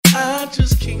I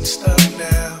just can't stop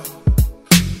now.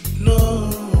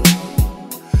 No,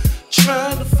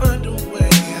 trying to find a way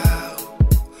out.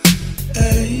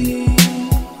 Ay,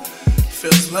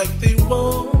 feels like they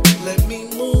won't let me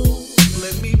move,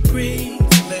 let me breathe,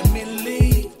 let me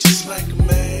leave, just like a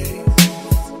maze,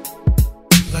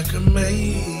 like a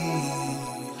maze.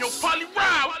 Yo, Polly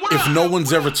Ride, what If up? no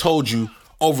one's ever told you,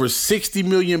 over 60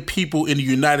 million people in the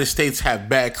United States have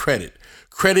bad credit.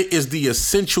 Credit is the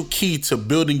essential key to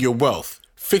building your wealth.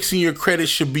 Fixing your credit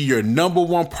should be your number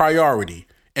one priority,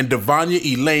 and Devanya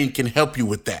Elaine can help you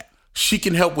with that. She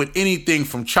can help with anything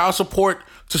from child support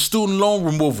to student loan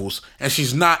removals, and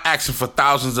she's not asking for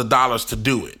thousands of dollars to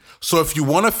do it. So if you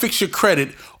want to fix your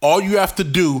credit, all you have to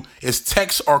do is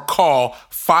text or call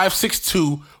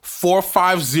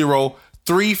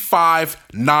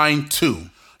 562-450-3592.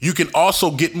 You can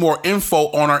also get more info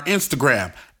on our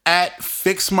Instagram at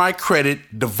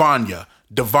FixMyCreditDevanya.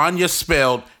 Devanya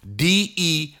spelled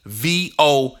Devonia.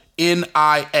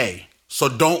 So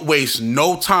don't waste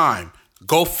no time.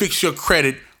 Go fix your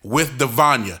credit with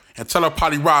Devanya and tell her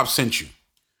Polly Rob sent you.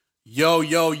 Yo.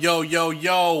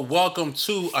 Welcome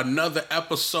to another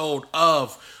episode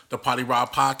of the Polly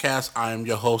Rob Podcast. I am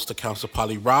your host, the Counselor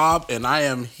Polly Rob, and I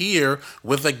am here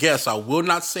with a guest. I will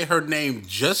not say her name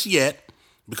just yet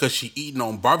because she eating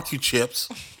on barbecue chips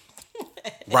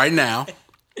right now,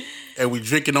 and we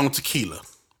drinking on tequila.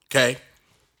 Okay?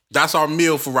 That's our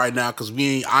meal for right now because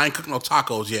I ain't cooking no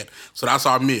tacos yet, so that's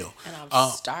our meal. And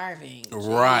I'm starving.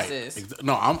 Right? Jesus.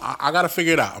 No, I gotta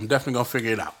figure it out. I'm definitely gonna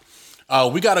figure it out.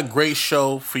 We got a great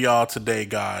show for y'all today,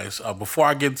 guys. Before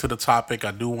I get into the topic, I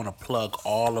do want to plug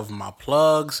all of my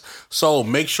plugs. So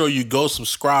make sure you go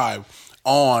subscribe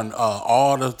on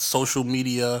all the social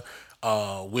media,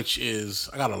 which is,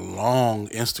 I got a long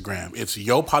Instagram. It's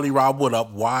Yo Polly Rob What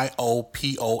Up,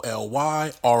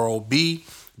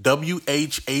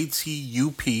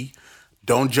 YOPOLYROBWHATUP.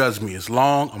 Don't judge me. It's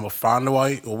long. I'm going to find a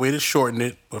way to shorten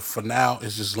it, but for now,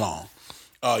 it's just long.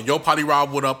 Yo Polly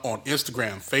Rob What Up on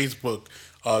Instagram, Facebook,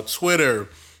 Twitter,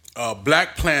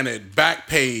 Black Planet,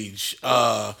 Backpage,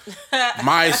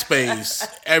 MySpace,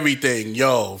 everything.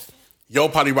 Yo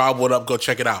Polly Rob What Up, go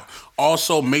check it out.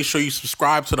 Also, make sure you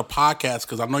subscribe to the podcast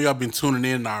because I know y'all been tuning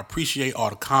in and I appreciate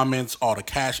all the comments, all the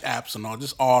cash apps, and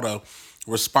all the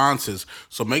responses.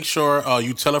 So make sure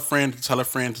you tell a friend to tell a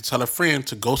friend to tell a friend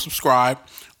to go subscribe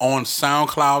on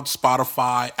SoundCloud,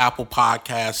 Spotify, Apple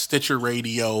Podcasts, Stitcher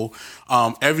Radio,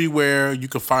 everywhere you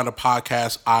can find a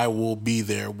podcast. I will be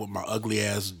there with my ugly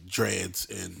ass dreads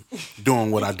and doing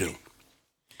what I do.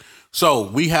 So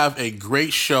we have a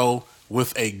great show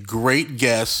with a great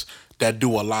guest that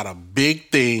do a lot of big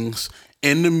things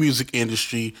in the music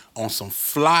industry on some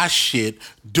fly shit,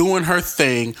 doing her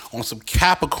thing on some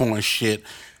Capricorn shit.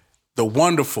 The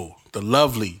wonderful, the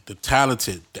lovely, the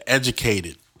talented, the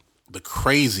educated, the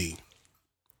crazy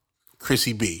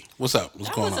Khrissy B. What's up?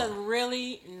 What's going on? That was a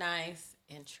really nice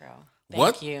intro.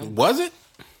 What? You. Was it?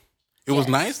 It was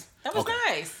nice? That was Okay.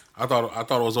 nice. I thought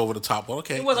it was over the top. Well,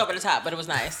 okay. It was over the top, but it was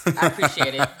nice. I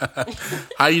appreciate it.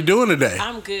 How you doing today?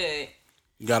 I'm good.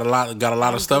 You got a lot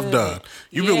of stuff good. done.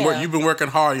 You've been working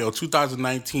hard, yo.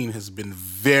 2019 has been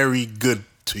very good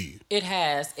to you. It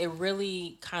has. It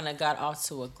really kind of got off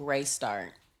to a great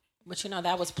start. But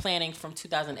that was planning from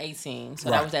 2018. So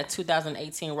that was that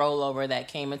 2018 rollover that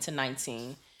came into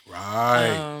 19.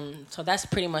 Right. So that's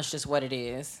pretty much just what it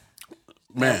is.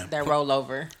 Man. That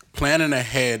rollover. Planning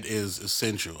ahead is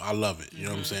essential. I love it. You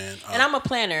know what I'm saying? And I'm a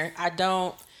planner.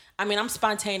 I'm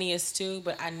spontaneous too,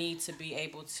 but I need to be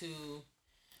able to,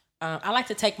 I like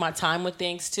to take my time with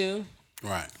things too.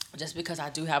 Right. Just because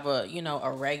I do have a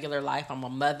regular life. I'm a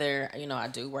mother. I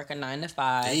do work a 9 to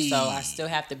 5. Hey. So I still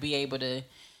have to be able to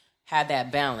have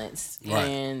that balance. Right.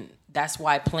 And that's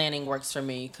why planning works for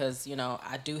me because,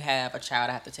 I do have a child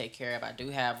I have to take care of. I do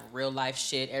have real life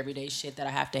shit, everyday shit that I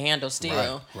have to handle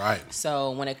still. Right.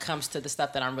 So when it comes to the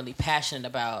stuff that I'm really passionate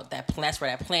about, that's where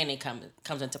that planning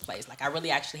comes into place. Like I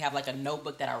really actually have like a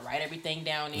notebook that I write everything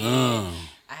down in.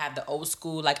 I have the old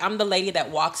school, like I'm the lady that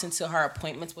walks into her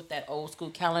appointments with that old school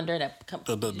calendar that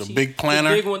the big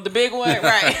planner. The big one,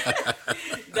 right?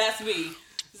 That's me.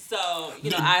 So,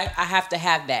 I have to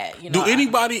have that. Do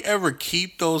anybody ever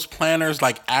keep those planners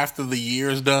like after the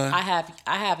year's done? I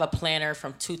have a planner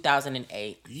from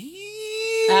 2008.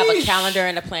 Yeesh. I have a calendar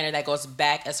and a planner that goes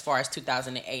back as far as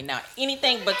 2008. Now,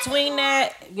 anything between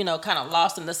that, kind of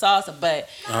lost in the sauce, but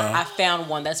I found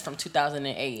one that's from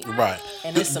 2008. Right.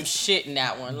 And there's some shit in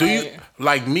that one. Do you,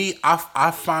 like me,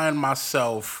 I find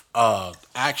myself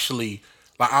actually...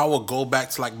 Like I would go back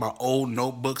to like my old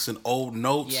notebooks and old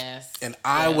notes, yes, and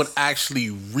I would actually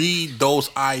read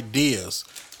those ideas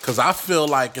Because I feel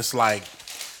like it's like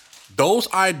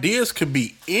those ideas could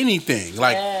be anything.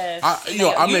 Like, Yes.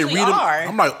 I may usually read them. are.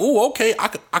 I'm like, oh, okay,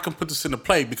 I can put this into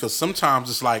play, because sometimes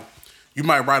it's like you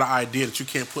might write an idea that you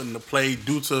can't put into play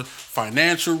due to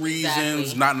financial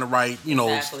reasons, Exactly. not in the right,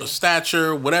 Exactly.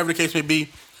 stature, whatever the case may be.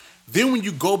 Then when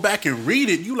you go back and read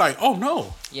it, you like, oh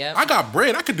no, Yep. I got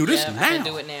bread. I could do this Yep, now. I can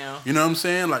do it now. You know what I'm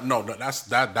saying? Like, no, that's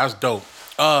dope.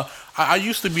 I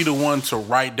used to be the one to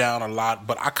write down a lot,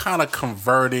 but I kind of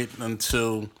converted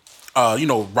into,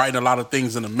 writing a lot of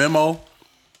things in a memo.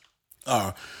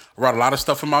 Write a lot of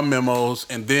stuff in my memos,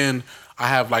 and then I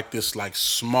have like this like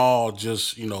small,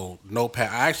 just notepad.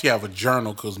 I actually have a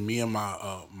journal because me and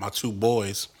my two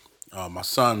boys, my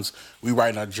sons, we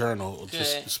write in our journal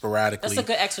just sporadically. That's a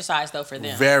good exercise though for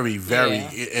them. Very, very. Yeah.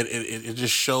 It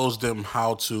just shows them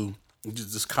how to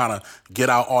just kind of get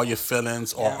out all your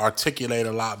feelings or articulate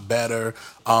a lot better.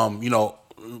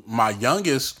 My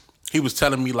youngest, he was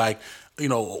telling me like,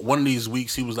 one of these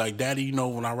weeks he was like, Daddy,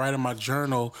 when I write in my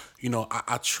journal,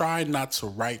 I try not to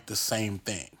write the same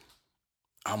thing.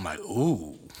 I'm like,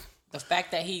 ooh. The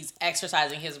fact that he's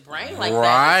exercising his brain like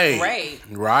Right. that is great.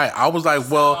 Right. I was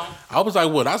like, well,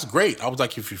 that's great. I was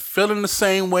like, if you're feeling the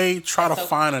same way, try to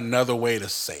find another way to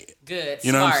say it. Good.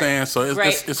 You know what I'm Smart. saying? So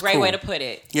it's great cool. way to put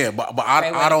it. Yeah, but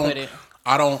Great way I to put it.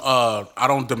 I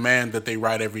don't demand that they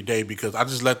write every day, because I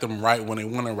just let them write when they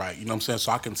want to write. You know what I'm saying?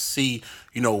 So I can see,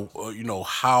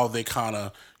 how they kind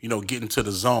of, get into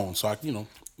the zone. So I,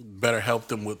 better help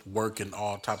them with work and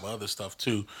all type of other stuff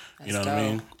too. You know what I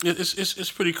mean?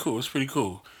 It's pretty cool. It's pretty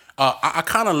cool. I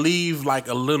kind of leave like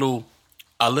a little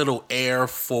air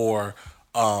for,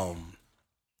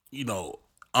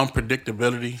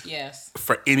 unpredictability. Yes.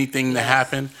 For anything to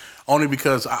happen, only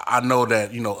because I know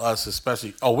that us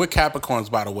especially. Oh, we're Capricorns,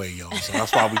 by the way, y'all. So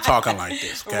that's why we talking like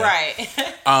this, okay?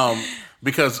 Right.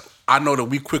 Because I know that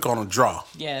we quick on a draw.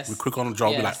 Yes. We quick on a draw.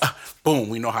 Yes. Be like, boom,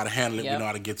 we know how to handle it. Yep. We know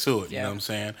how to get to it. You Yep. know what I'm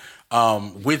saying?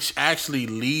 Which actually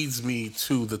leads me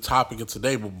to the topic of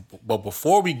today. But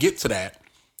before we get to that,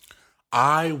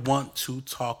 I want to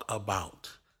talk about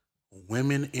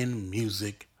Women in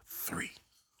Music 3.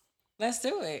 Let's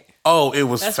do it. Oh, it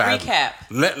was Let's fabulous.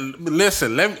 recap.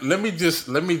 Listen, let me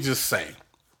just say,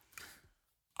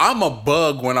 I'm a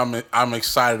bug when I'm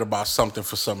excited about something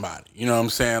for somebody. You know what I'm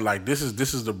saying? Like this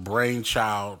is the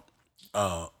brainchild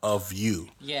of you.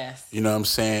 Yes. You know what I'm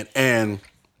saying? And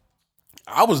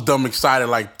I was dumb excited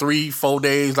like 3-4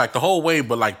 days, like the whole way,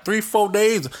 but like 3-4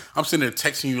 days, I'm sitting there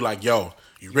texting you like, yo,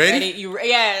 you ready?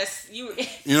 Yes. You know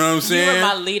what I'm saying? You were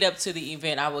my lead up to the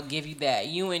event. I will give you that.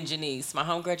 You and Janice, my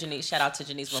homegirl Janice. Shout out to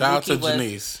Janice. Shout out to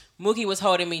Janice. Mookie was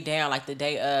holding me down like the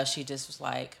day of. She just was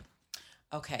like,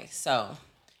 okay, so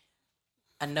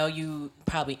I know you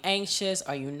probably anxious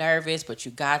or you nervous, but you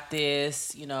got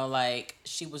this. Like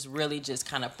she was really just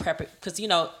kind of prepping. Because,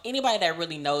 anybody that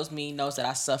really knows me knows that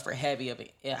I suffer heavy of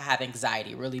it. I have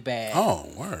anxiety really bad. Oh,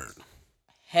 word.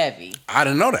 Heavy. I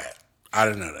didn't know that.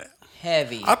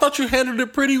 Heavy. I thought you handled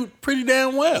it pretty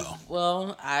damn well.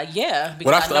 Well, yeah.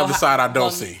 Well, that's the other side I don't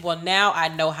see. Well, now I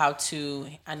know how to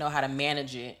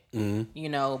manage it.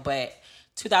 Mm-hmm. But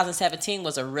 2017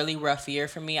 was a really rough year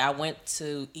for me. I went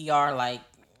to ER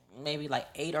maybe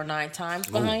 8 or 9 times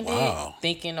behind it,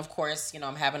 thinking, of course,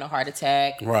 I'm having a heart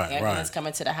attack. Right. Ambulance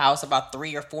coming to the house about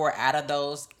 3 or 4 out of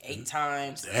those 8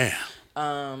 times.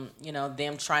 Damn.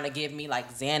 Them trying to give me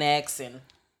Xanax and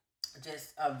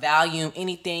just a Valium,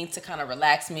 anything to kind of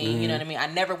relax me. Mm-hmm. You know what I mean? I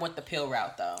never went the pill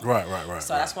route though. Right.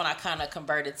 So that's when I kind of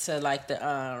converted to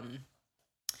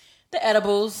the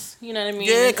edibles. You know what I mean?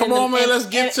 Yeah, come on, man. Let's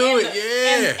get to it.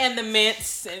 Yeah. And the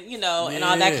mints, and and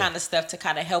all that kind of stuff to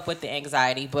kind of help with the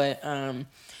anxiety. But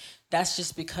that's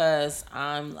just because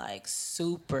I'm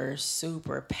super,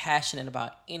 super passionate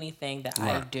about anything that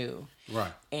I do.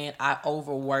 Right. And I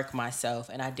overwork myself,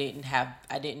 and I didn't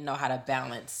know how to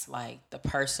balance the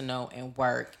personal and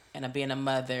work, and being a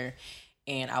mother,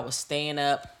 and I was staying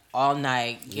up all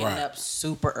night, getting up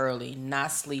super early,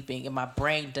 not sleeping, and my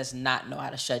brain does not know how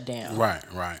to shut down.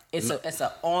 Right. It's an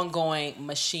ongoing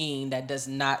machine that does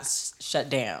not shut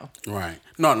down. Right.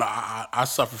 No, I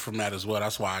suffer from that as well.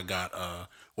 That's why I got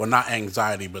not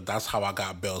anxiety, but that's how I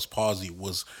got Bell's palsy,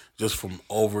 was just from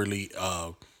overly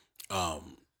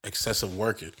excessive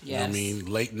working. Yes. You know what I mean?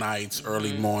 Late nights,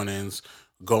 early mornings,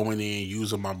 going in,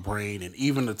 using my brain, and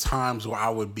even the times where I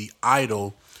would be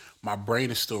idle, my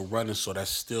brain is still running, so that's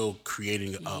still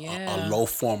creating a low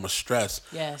form of stress.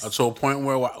 Yes. To a point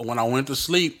where when I went to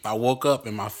sleep, I woke up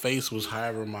and my face was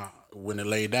higher when it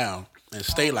lay down, and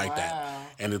stayed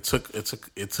that. And it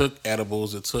took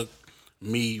edibles. It took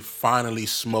me finally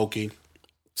smoking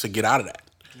to get out of that.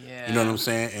 Yeah. You know what I'm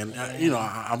saying? And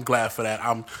I'm glad for that.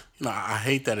 I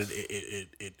hate that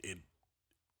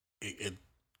it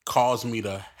caused me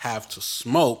to have to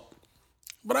smoke.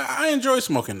 But I enjoy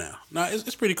smoking now. No,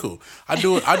 it's pretty cool. I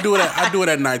do it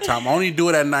at nighttime. I only do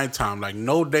it at nighttime. Like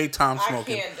no daytime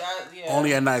smoking.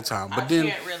 Only at nighttime. But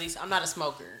I'm not a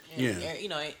smoker. And,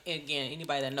 again,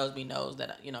 anybody that knows me knows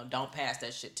that don't pass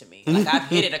that shit to me. Like I've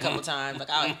hit it a couple times.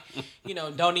 Like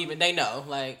they know.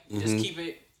 Like just keep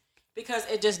it. Because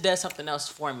it just does something else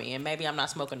for me. And maybe I'm not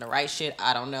smoking the right shit.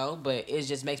 I don't know. But it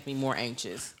just makes me more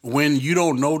anxious. When you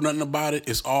don't know nothing about it,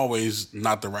 it's always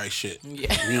not the right shit.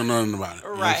 Yeah. You don't know nothing about it. You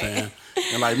know what I'm saying?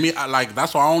 And like me,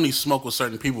 that's why I only smoke with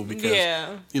certain people because,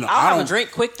 I don't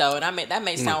drink quick though. And that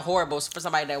may sound horrible for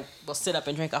somebody that will sit up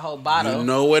and drink a whole bottle. You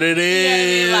know what it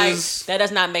is. You know what I mean? Like, that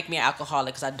does not make me an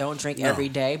alcoholic because I don't drink every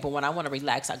day. But when I want to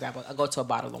relax, I go to a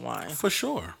bottle of wine. For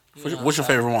sure. What's your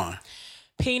favorite wine?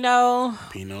 Pinot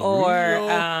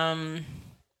or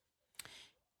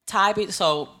Thai.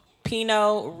 So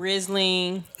Pinot,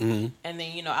 Riesling, and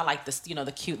then I like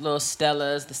the cute little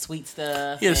Stellas, the sweet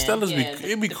stuff. Yeah, Stellas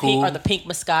it'd be cool. Or the pink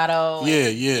Moscato.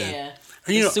 Yeah.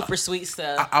 And super sweet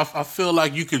stuff. I feel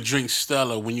like you could drink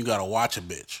Stella when you gotta watch a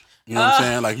bitch. You know what I'm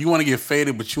saying? Like you want to get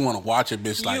faded, but you want to watch a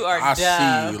bitch. Like I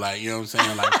see you. Like you know what I'm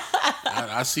saying? Like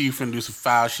I see you finna do some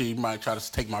foul shit. You might try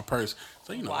to take my purse.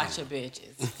 So watch a bitch.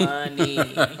 It's funny.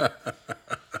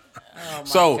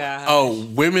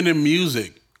 Women in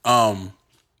music. Tell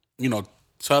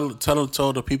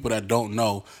the people that don't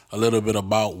know a little bit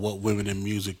about what Women in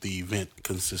Music, the event,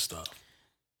 consists of.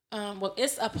 Well,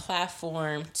 it's a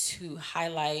platform to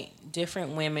highlight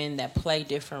different women that play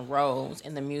different roles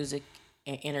in the music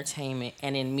and entertainment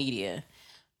and in media.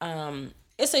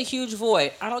 It's a huge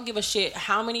void. I don't give a shit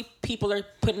how many people are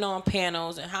putting on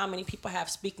panels and how many people have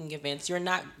speaking events.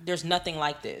 There's nothing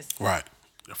like this. Right.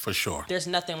 For sure. There's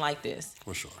nothing like this.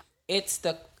 For sure. It's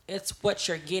what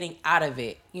you're getting out of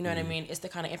it. You know what I mean? It's the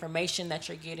kind of information that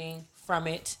you're getting from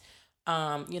it.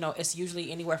 It's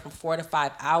usually anywhere from 4 to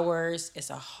 5 hours.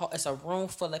 It's a room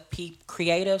full of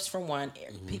creatives for one.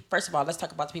 First of all, let's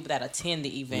talk about the people that attend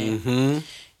the event.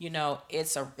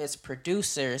 It's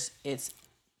producers, it's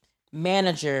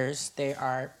managers, there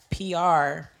are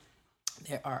PR,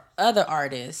 there are other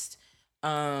artists.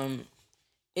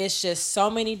 It's just so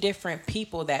many different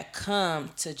people that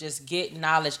come to just get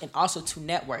knowledge and also to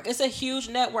network. It's a huge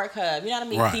network hub. You know what I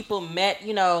mean? Right. People met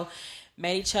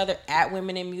each other at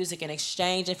Women in Music and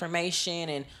exchanged information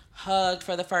and hugged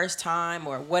for the first time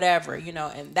or whatever,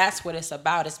 and that's what it's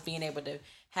about. It's being able to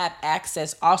have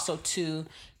access also to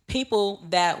people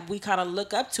that we kind of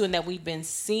look up to and that we've been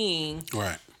seeing,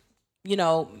 right,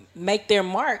 make their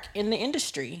mark in the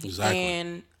industry. Exactly.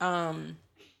 And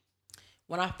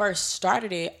when I first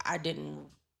started it, I didn't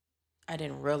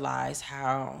realize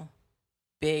how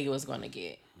big it was going to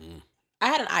get. I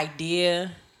had an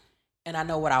idea and I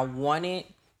know what I wanted,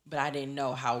 but I didn't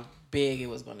know how big it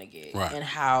was going to get. Right. And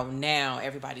how now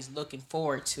everybody's looking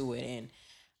forward to it. And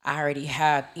I already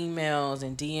have emails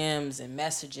and DMs and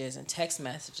messages and text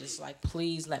messages like,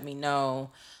 please let me know,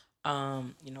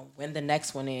 when the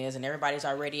next one is. And everybody's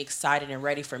already excited and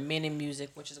ready for Men in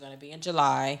Music, which is going to be in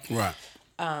July. Right.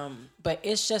 But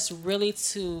it's just really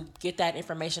to get that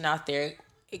information out there.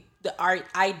 Our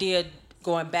idea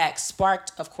going back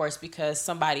sparked, of course, because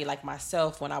somebody like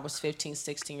myself, when I was 15,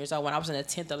 16 years old, when I was in the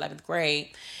 10th, 11th grade,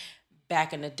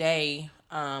 back in the day,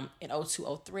 in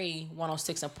 02, 03,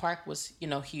 106 and Park was,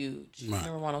 huge. Right.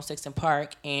 Remember 106 and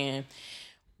Park? And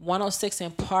 106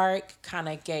 and Park kind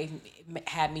of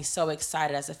had me so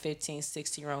excited as a 15,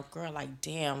 16-year-old girl. Like,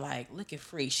 damn, like, look at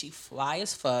Free. She fly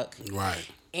as fuck. Right.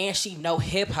 And she know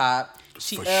hip-hop.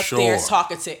 She For up sure. there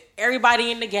talking to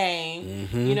everybody in the game.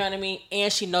 Mm-hmm. You know what I mean?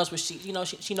 And she knows what she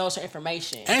knows her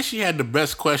information. And she had the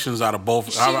best questions out of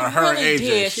both. Her really and AJ.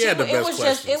 did. She had the best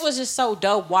questions. It was just so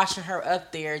dope watching her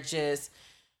up there just,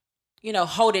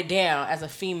 hold it down as a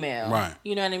female. Right.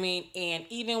 You know what I mean? And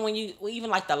even even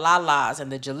like the Lalas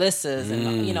and the Jalissas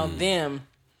and, them,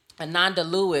 Ananda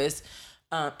Lewis,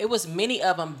 it was many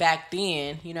of them back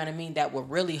then, you know what I mean, that were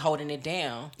really holding it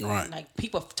down. Right. Like,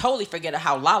 people totally forget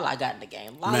how Lala got in the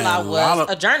game. Lala was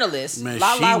a journalist. Man,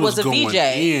 Lala she was a going VJ.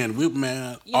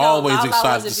 Always Lala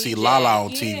excited was a to see VJ. Lala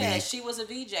on TV. Yeah, she was a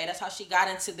VJ. That's how she got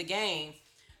into the game.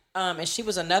 And she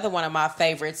was another one of my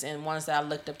favorites and ones that I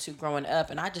looked up to growing up.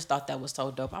 And I just thought that was so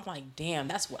dope. I'm like, damn,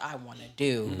 that's what I want to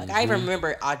do. Mm-hmm. Like, I even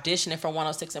remember auditioning for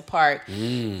 106 and Park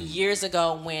years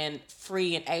ago when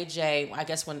Free and AJ, I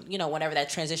guess whenever that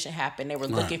transition happened, they were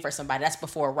looking for somebody. That's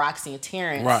before Roxy and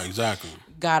Terrence Right, exactly.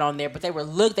 got on there. But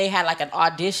they had like an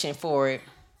audition for it.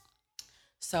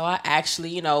 So I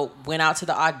actually, went out to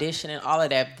the audition and all of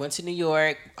that. Went to New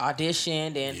York,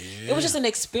 auditioned, and it was just an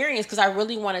experience because I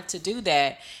really wanted to do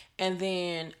that. And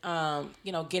then,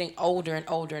 getting older and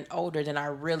older and older, then I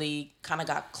really kind of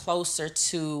got closer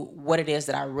to what it is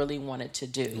that I really wanted to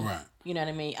do. Right. You know what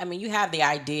I mean? I mean, you have the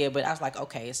idea, but I was like,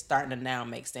 okay, it's starting to now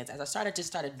make sense. As I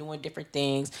started doing different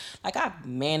things. Like I've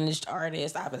managed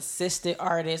artists, I've assisted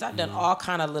artists, I've done all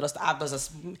kind of little stuff. I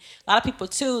was a lot of people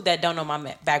too that don't know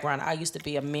my background. I used to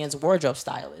be a men's wardrobe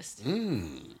stylist.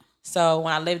 So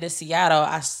when I lived in Seattle,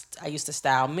 I used to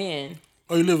style men.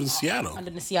 Oh, you live in Seattle? I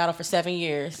lived in Seattle for 7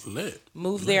 years. Lit.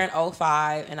 Moved there in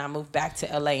 2005, and I moved back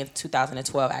to LA in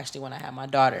 2012, actually, when I had my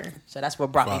daughter. So that's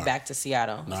what brought me back to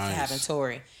Seattle, to having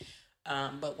Tori.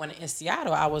 But when in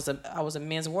Seattle, I was a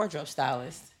men's wardrobe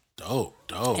stylist.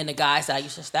 Dope. And the guys that I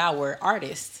used to style were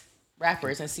artists,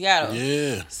 rappers in Seattle.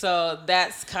 Yeah. So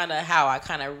that's kind of how I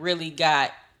kind of really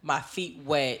got my feet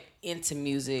wet into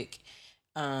music,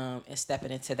 and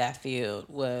stepping into that field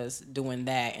was doing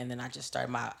that. And then I just started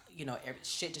my,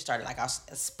 shit just started. Like I was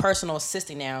a personal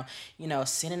assistant now,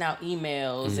 sending out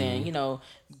emails and,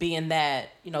 being that,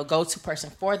 go-to person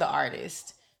for the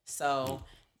artist. So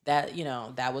that,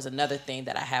 that was another thing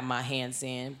that I had my hands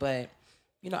in. But,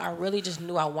 I really just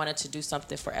knew I wanted to do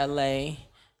something for LA.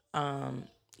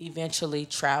 Eventually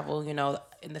travel,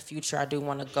 in the future I do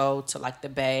want to go to like the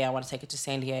Bay. I want to take it to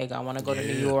San Diego. I want to go to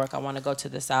New York. I want to go to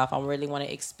the South. I really want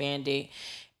to expand it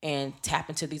and tap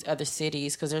into these other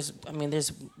cities because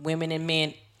there's women and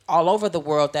men all over the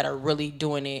world that are really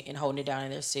doing it and holding it down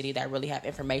in their city that really have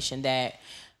information that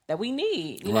we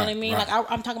need. You know what I mean? Right.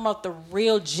 Like I'm talking about the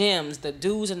real gems, the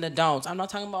do's and the don'ts. I'm not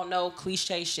talking about no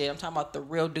cliche shit. I'm talking about the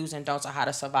real do's and don'ts of how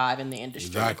to survive in the industry.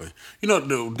 Exactly.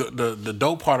 The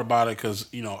dope part about it, because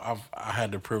I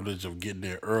had the privilege of getting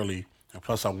there early, and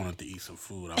plus I wanted to eat some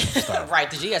food. I was starving. Right.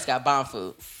 The GS got bomb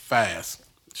food. Fast.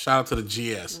 Shout out to the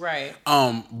GS. Right.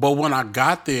 But when I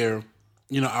got there,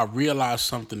 I realized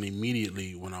something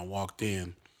immediately when I walked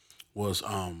in was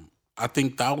I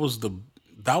think that was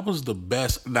the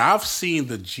best. Now I've seen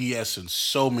the GS in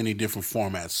so many different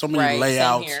formats, so many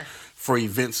layouts for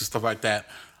events and stuff like that.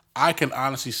 I can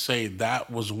honestly say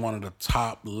that was one of the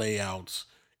top layouts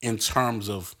in terms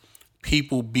of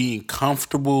people being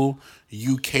comfortable,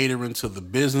 you catering to the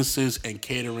businesses and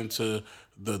catering to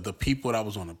the people that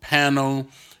was on the panel,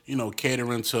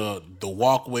 catering to the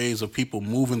walkways of people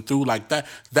moving through like that.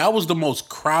 That was the most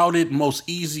crowded, most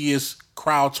easiest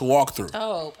crowd to walk through.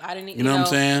 Oh, I didn't. You know what I'm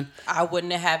saying? I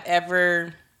wouldn't have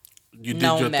ever. You did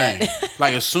your thing.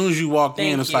 Like as soon as you walk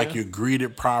in, it's like you're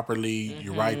greeted properly. Mm-hmm.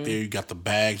 You're right there. You got the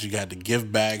bags. You got the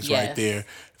gift bags right there.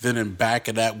 Then in back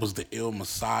of that was the ill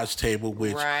massage table,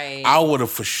 which I would have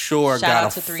for sure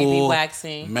got a full 3B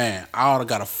waxing. Man, I would have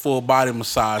got a full body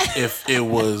massage if it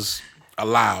was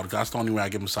allowed. That's the only way I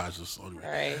get massages.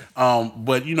 Right.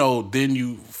 But then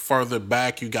you further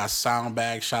back, you got sound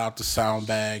bag. Shout out to sound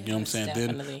bag. You know what I'm saying?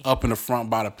 Definitely. Then up in the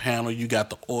front by the panel, you got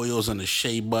the oils and the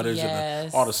shea butters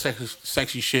and all the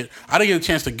sexy shit. I didn't get a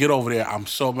chance to get over there. I'm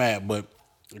so mad, but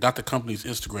I got the company's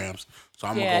Instagrams, so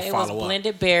I'm gonna go follow up. It was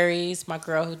Blended Berries, my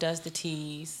girl who does the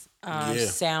teas.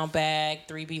 Sound Bag,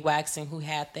 3B Waxing, who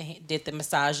did the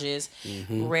massages.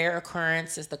 Mm-hmm. Rare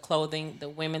Occurrence is the clothing, the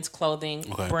women's clothing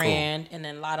brand, and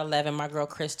then Lot 11, my girl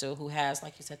Crystal, who has,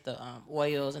 like you said, the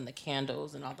oils and the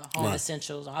candles and all the home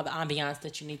essentials, all the ambiance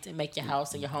that you need to make your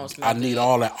house and your home smell. I need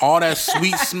all that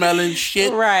sweet smelling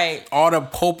shit, right? All the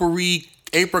potpourri,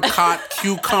 apricot,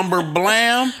 cucumber,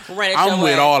 blam. I'm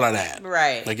with all of that,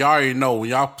 right? Like y'all already know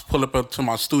when y'all pull up to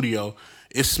my studio.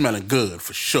 It's smelling good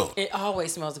for sure. It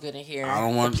always smells good in here. I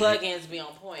don't want the plug-ins be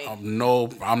on point.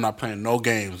 I'm not playing no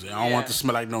games. I don't want to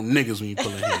smell like no niggas when you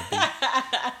pull in here.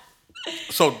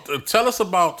 So tell us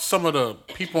about some of the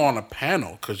people on the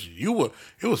panel, because it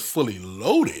was fully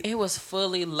loaded. It was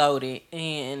fully loaded,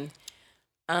 and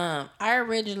I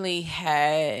originally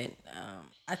had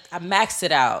I maxed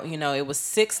it out. It was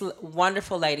 6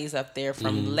 wonderful ladies up there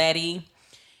from Letty.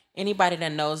 Anybody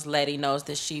that knows Letty knows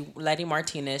that Letty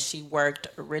Martinez, she worked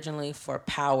originally for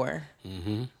Power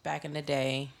back in the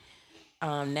day.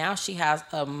 Now she has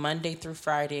a Monday through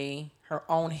Friday, her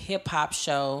own hip-hop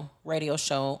show, radio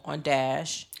show on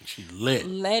Dash. She lit.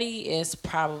 Letty is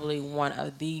probably one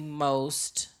of the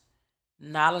most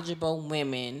knowledgeable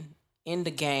women in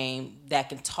the game that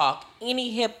can talk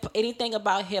anything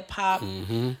about hip-hop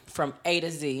from A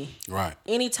to Z. Right.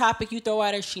 Any topic you throw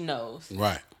at her, she knows.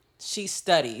 Right. She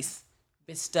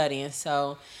been studying.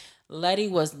 So Letty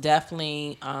was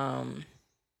definitely,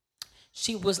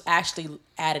 she was actually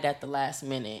added at the last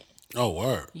minute. Oh,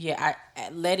 word. Yeah,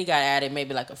 Letty got added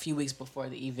maybe like a few weeks before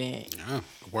the event. Yeah,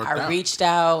 worked I out. reached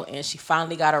out and she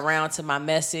finally got around to my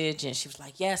message and she was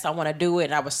like, yes, I want to do it.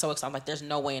 And I was so excited. I'm like, there's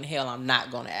no way in hell I'm not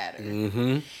going to add her.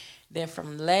 Mm-hmm. Then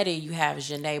from Letty, you have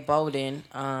Janae Bolden.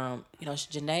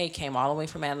 Janae came all the way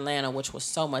from Atlanta, which was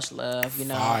so much love.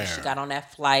 Fire. She got on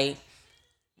that flight.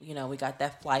 We got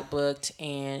that flight booked.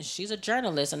 And she's a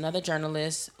journalist, another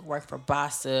journalist, worked for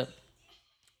Bossip.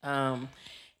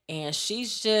 And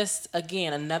she's just,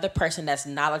 again, another person that's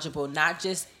knowledgeable, not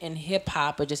just in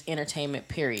hip-hop, but just entertainment,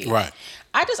 period. Right.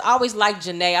 I just always like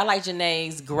Janae. I like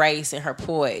Janae's grace and her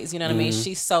poise. You know what I mean?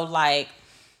 She's so like,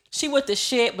 she with the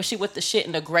shit, but she with the shit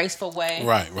in a graceful way.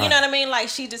 Right. You know what I mean? Like,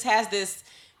 she just has this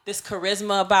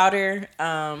charisma about her.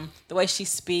 The way she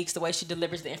speaks, the way she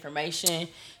delivers the information.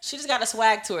 She just got a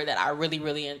swag to her that I really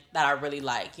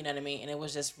like. You know what I mean? And it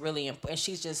was just really important.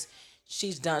 And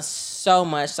she's done so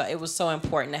much, so it was so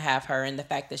important to have her, and the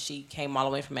fact that she came all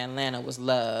the way from Atlanta was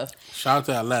love. Shout out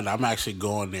to Atlanta. I'm actually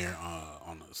going there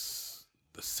on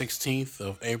the 16th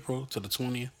of April to the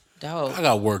 20th. Dope. I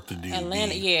got work to do.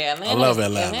 Atlanta. I love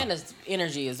Atlanta. Atlanta's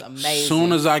energy is amazing.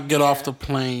 Soon as I get off the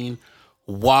plane,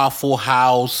 Waffle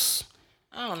House.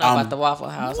 I don't know about the Waffle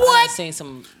House. What? I've seen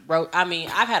some. I've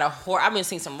been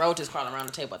seeing some roaches crawling around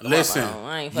the table at the Listen, Waffle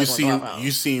House. I ain't fucking with Waffle House.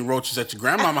 you seen roaches at your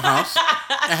grandmama's house?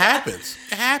 It happens.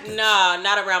 No,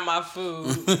 not around my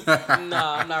food. No,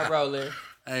 I'm not rolling.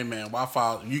 Hey man, Waffle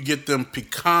House, you get them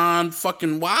pecan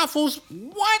fucking waffles?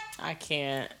 What? I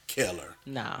can't. Killer.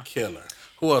 Nah. Killer.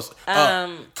 Who else?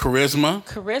 Charisma.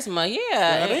 Charisma,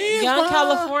 yeah. That is Young wild.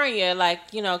 California,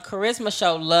 Charisma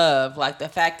showed love. Like, the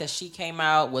fact that she came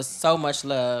out was so much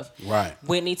love. Right.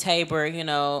 Whitney Tabor,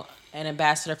 an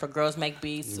ambassador for Girls Make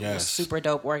Beats. Yes. Was super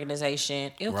dope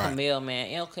organization. Il Right. Camille,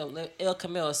 man. Il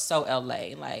Camille is so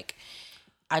LA. Like,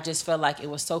 I just felt like it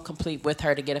was so complete with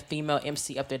her to get a female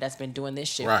MC up there that's been doing this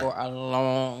shit Right. for a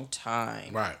long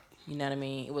time. Right. You know what I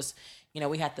mean? It was...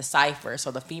 we had the Cypher,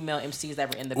 so the female MCs that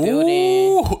were in the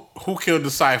building. Ooh, who killed the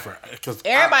Cypher?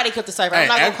 Everybody killed the Cypher. I'm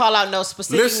not going to call out no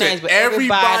specific names, but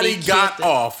everybody got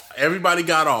off. Everybody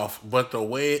got off. But the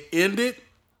way it ended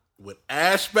with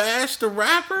Ash Bash, the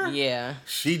rapper, yeah,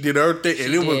 she did her thing.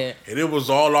 And it was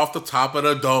all off the top of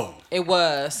the dome. It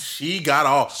was. She got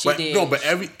off. She did. But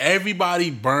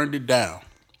everybody burned it down.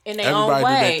 In their own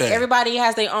way. Everybody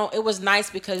has their own. It was nice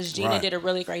because Gina did a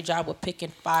really great job with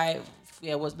picking 5.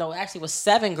 Yeah, it was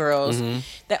 7 girls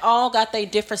that all got their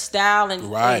different style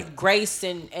and grace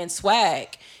and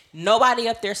swag. Nobody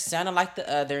up there sounded like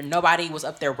the other. Nobody was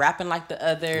up there rapping like the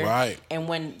other. Right. And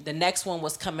when the next one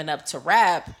was coming up to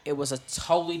rap, it was a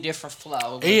totally different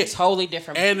flow. It was totally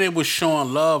different. And it was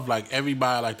showing love. Like,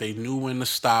 everybody, like, they knew when to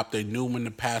stop. They knew when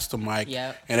to pass the mic.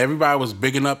 Yep. And everybody was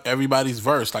bigging up everybody's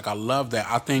verse. Like, I love that.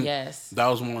 I think Yes. that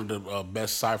was one of the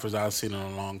best ciphers I've seen in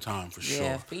a long time, for sure.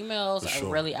 Yeah, females are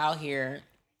really out here.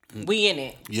 We in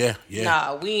it. Yeah.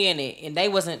 Nah, we in it. And they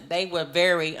were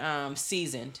very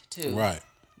seasoned, too. Right.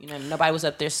 Nobody was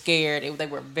up there scared. They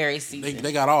were very seasoned.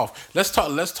 They got off. Let's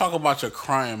talk about your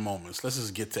crying moments. Let's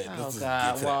just get to it. Oh,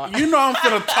 God. Well, I'm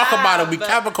finna talk about it. We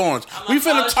Capricorns. We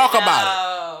finna talk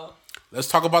about it. Let's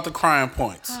talk about the crying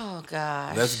points. Oh,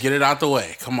 gosh. Let's get it out the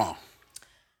way. Come on.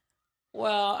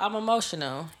 Well, I'm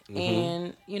emotional.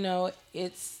 And,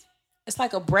 it's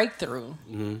like a breakthrough.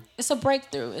 It's a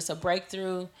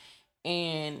breakthrough.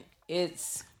 And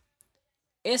it's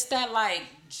that, like,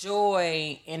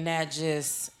 joy and that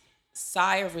just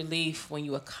sigh of relief when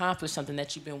you accomplish something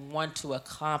that you've been wanting to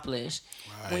accomplish.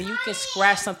 Right. When you can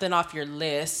scratch something off your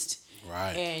list.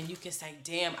 Right. And you can say,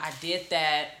 damn, I did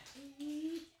that.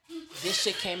 This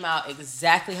shit came out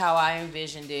exactly how I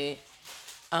envisioned it.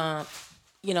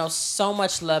 So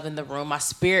much love in the room. My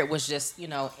spirit was just,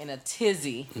 in a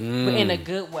tizzy, but in a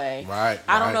good way. Right.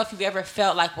 I don't know if you've ever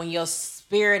felt like when your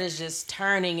spirit is just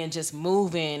turning and just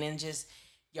moving and just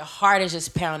your heart is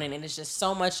just pounding and it's just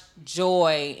so much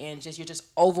joy and just you're just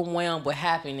overwhelmed with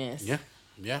happiness.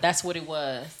 Yeah. That's what it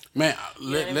was. Man,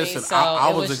 listen, I mean? So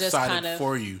I was excited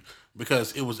for you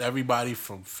because it was everybody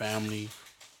from family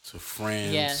to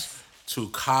friends to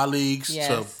colleagues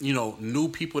to, new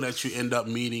people that you end up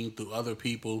meeting through other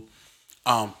people.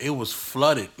 It was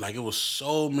flooded. Like, it was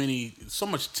so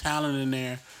much talent in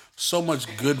there. So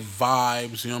much good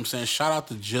vibes, you know what I'm saying? Shout out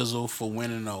to Jizzle for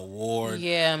winning the award.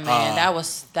 Yeah, man,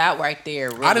 that right there.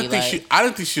 Really, I didn't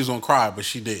think she was gonna cry, but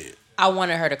she did. I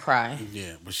wanted her to cry.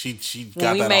 Yeah, but she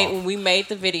got that off. When we made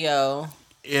the video,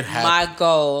 it happened. my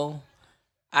goal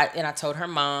I told her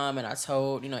mom, and I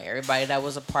told everybody that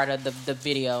was a part of the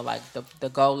video. Like the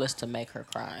goal is to make her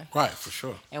cry. Right, for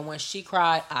sure. And when she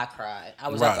cried, I cried. I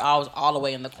was Right. I was all the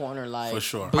way in the corner, like For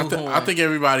sure. boo-hooing. I think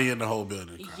everybody in the whole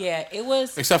building cried. Yeah, it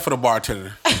was Except for the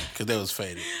bartender, because they was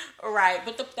faded. right,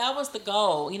 but that was the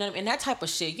goal. You know what I mean? And that type of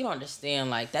shit, you don't understand.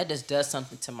 Like that just does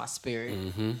something to my spirit.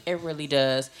 Mm-hmm. It really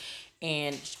does.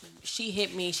 And she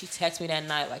hit me. She texted me that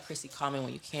night, like, Khrissy, call me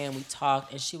when you can. We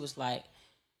talked, and she was like,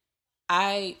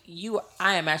 I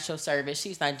am at your service.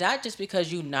 She's like, not just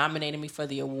because you nominated me for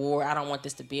the award. I don't want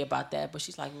this to be about that. But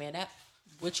she's like, man,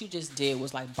 what you just did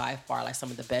was like by far like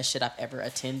some of the best shit I've ever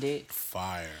attended.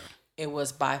 Fire. It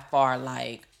was by far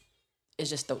like, it's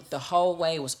just the whole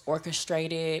way was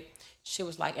orchestrated. She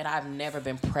was like, and I've never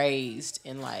been praised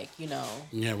in like,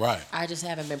 Yeah, right. I just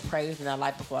haven't been praised in that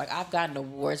life before. Like I've gotten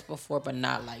awards before, but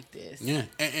not like this. Yeah,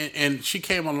 and she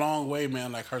came a long way,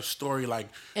 man. Like her story, like.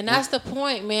 And that's the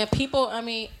point, man. People, I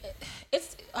mean, I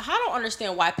don't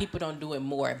understand why people don't do it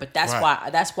more, but that's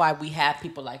Right. why we have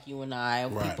people like you and I,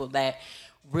 Right. people that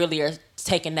really are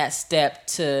taking that step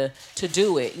to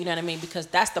do it. You know what I mean? Because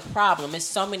that's the problem. It's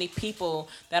so many people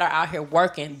that are out here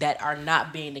working that are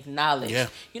not being acknowledged. Yeah.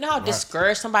 You know how Right.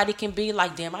 discouraged somebody can be?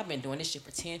 Like, damn, I've been doing this shit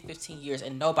for 10, 15 years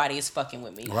and nobody is fucking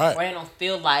with me. Right. Or they don't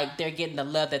feel like they're getting the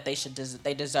love that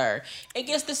they deserve. It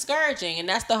gets discouraging, and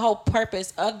that's the whole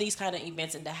purpose of these kind of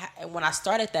events. And when I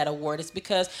started that award, it's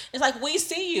because it's like, we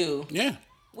see you. Yeah.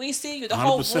 We see you. The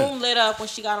 100%. whole room lit up when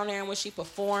she got on there and when she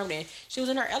performed, and she was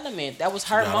in her element. That was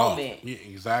her Got off. moment. Yeah,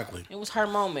 exactly. It was her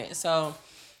moment. So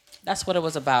that's what it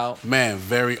was about. Man,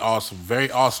 very awesome.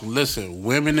 Very awesome. Listen,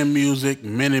 women in music,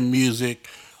 men in music,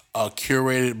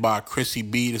 curated by Khrissy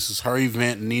B. This is her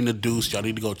event, Nina Deuce. Y'all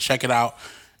need to go check it out.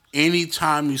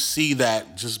 Anytime you see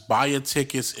that, just buy your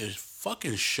tickets and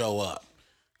fucking show up.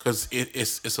 Because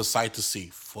it's a sight to see,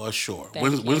 for sure.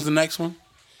 When's the next one?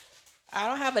 I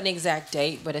don't have an exact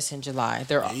date, but it's in July.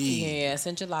 Yeah, it's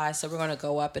in July. So we're gonna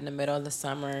go up in the middle of the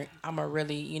summer. I'm gonna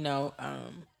really,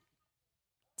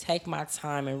 take my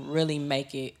time and really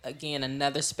make it again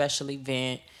another special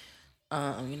event.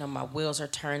 My wheels are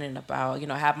turning about.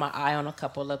 Have my eye on a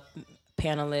couple of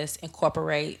panelists,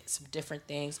 incorporate some different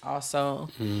things also,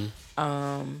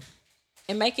 and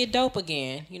make it dope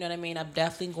again. You know what I mean? I'm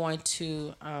definitely going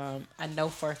to. I know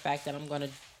for a fact that I'm gonna,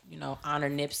 honor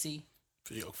Nipsey.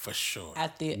 For sure.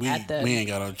 We ain't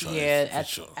got no choice. Yeah,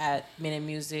 sure. At Men in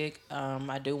Music,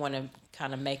 I do want to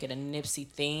kind of make it a Nipsey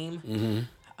theme.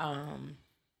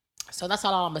 So that's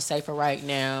all I'm gonna say for right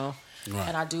now. Right.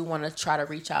 And I do want to try to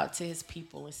reach out to his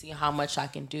people and see how much I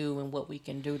can do and what we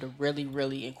can do to really,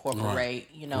 really incorporate,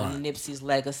 Nipsey's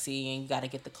legacy. And you got to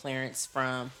get the clearance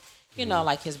from,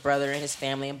 like his brother and his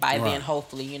family. And by then,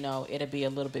 hopefully, it'll be a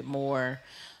little bit more.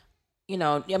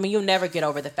 You'll never get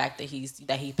over the fact that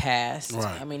he passed.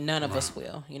 Right. I mean, none of us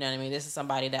will. You know what I mean? This is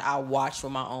somebody that I watched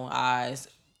with my own eyes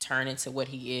turn into what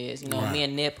he is. Me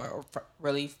and Nip are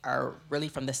really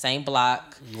from the same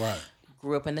block. Right.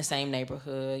 Grew up in the same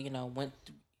neighborhood. Went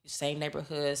through the same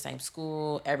neighborhood, same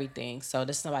school, everything. So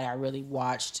this is somebody I really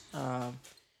watched.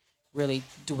 Really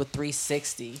do a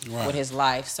 360 with his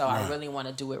life. So I really want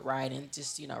to do it right and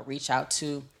just reach out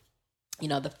to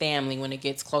the family when it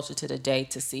gets closer to the day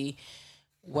to see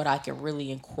what I can really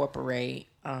incorporate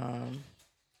to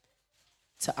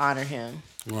honor him.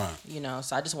 Right.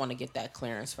 So I just want to get that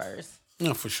clearance first.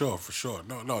 No, for sure.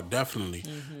 No, definitely.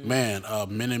 Man,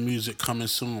 Men in Music coming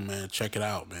soon, man. Check it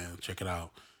out, man. Check it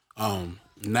out.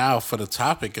 Now for the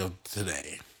topic of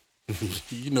today. We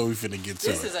finna get to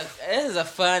this it. This is a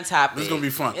fun topic. This is gonna be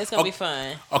fun. It's gonna be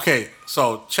fun. Okay,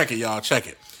 so check it, y'all. Check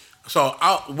it. So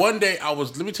one day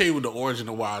let me tell you the origin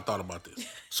of why I thought about this.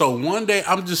 So one day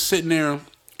I'm just sitting there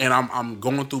and I'm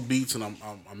going through beats and I'm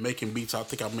making beats. I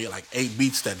think I made like 8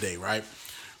 beats that day, right?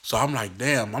 So I'm like,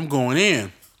 damn, I'm going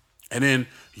in. And then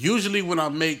usually when I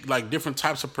make like different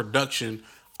types of production,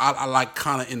 I like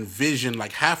kind of envision,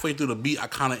 like halfway through the beat, I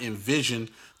kind of envision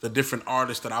the different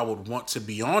artists that I would want to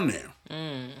be on there.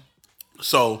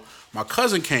 So my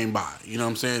cousin came by, you know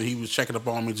what I'm saying? He was checking up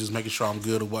on me, just making sure I'm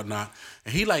good or whatnot.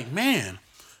 And he like, man,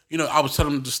 I was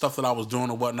telling him the stuff that I was doing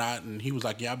or whatnot. And he was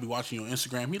like, yeah, I'll be watching you on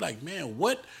Instagram. He like, man,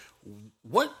 what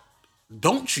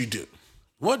don't you do?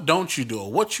 What don't you do?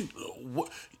 What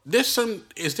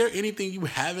is there anything you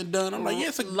haven't done? I'm like, yeah,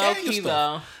 it's a gang of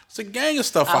stuff. It's a gang of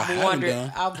stuff I haven't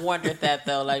done. I've wondered that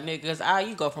though, like niggas,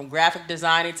 you go from graphic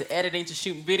designing to editing to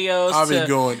shooting videos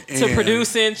to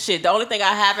producing shit. The only thing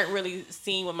I haven't really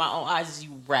seen with my own eyes is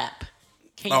you rap.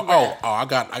 Can you rap? I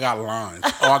got lines.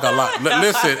 I got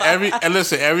lines.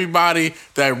 Listen, everybody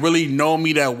that really know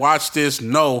me that watch this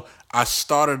know I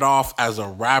started off as a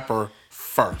rapper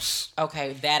first.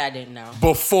 Okay, that I didn't know.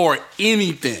 Before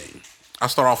anything, I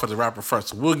start off as a rapper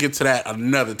first. We'll get to that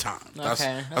another time. That's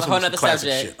a whole nother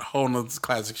subject. Shit. A whole nother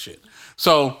classic shit.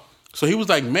 So he was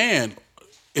like, man,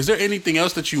 is there anything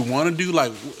else that you want to do,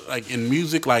 like in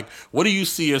music? Like, what do you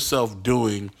see yourself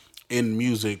doing in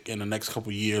music in the next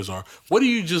couple of years? Or what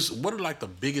are like the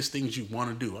biggest things you want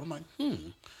to do? I'm like,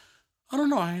 I don't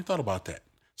know. I ain't thought about that.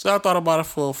 So I thought about it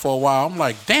for a while. I'm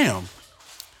like, damn,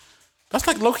 that's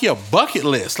like low-key a bucket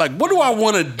list. Like, what do I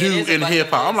want to do in hip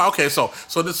hop? I'm like, okay, so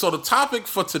the topic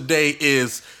for today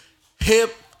is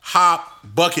hip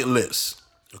hop bucket list.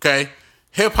 Okay,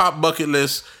 hip hop bucket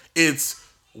list. It's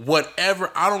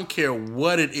whatever. I don't care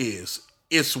what it is.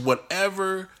 It's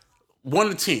whatever 1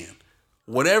 to 10.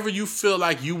 Whatever you feel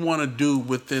like you want to do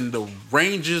within the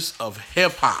ranges of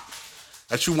hip hop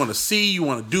that you want to see, you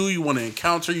want to do, you want to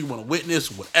encounter, you want to witness,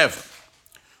 whatever.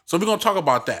 So we're going to talk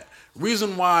about that.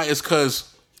 Reason why is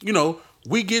because,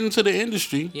 we get into the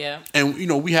industry. Yeah. And,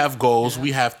 we have goals. Yeah.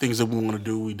 We have things that we want to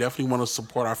do. We definitely want to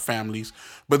support our families.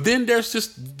 But then there's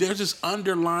this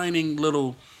underlining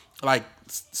little, like,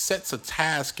 sets of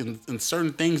tasks and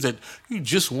certain things that you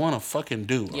just want to fucking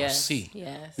do or see.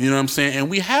 Yes. You know what I'm saying? And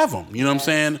we have them. You know what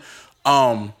I'm saying?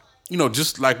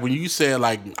 Just like when you said,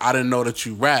 like, I didn't know that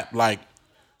you rap, like,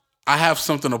 I have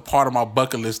something, a part of my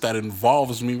bucket list that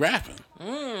involves me rapping.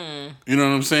 You know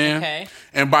what I'm saying? Okay.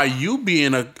 And by you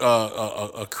being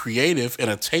a creative and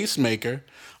a tastemaker,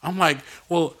 I'm like,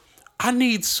 well, I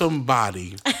need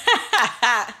somebody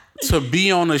to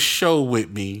be on a show with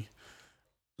me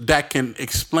that can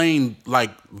explain like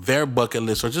their bucket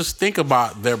list or just think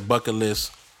about their bucket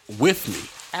list with me.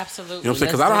 Absolutely. You know what I'm saying?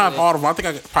 Because I don't have all of them. I think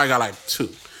I probably got like 2.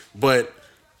 But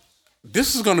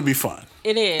this is going to be fun.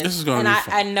 It is. This is going to be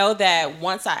fun. I know that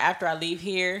after I leave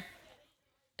here,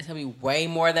 it's going to be way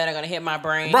more that are going to hit my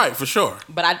brain. Right, for sure.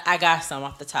 But I got some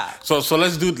off the top. So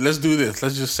let's do this.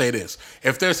 Let's just say this.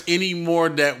 If there's any more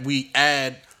that we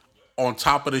add on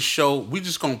top of the show, we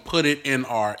just gonna put it in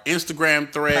our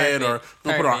Instagram thread or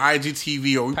we'll put it on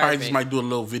IGTV or we probably just might do a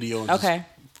little video and just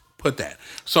put that.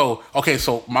 So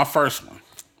my first one.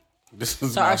 This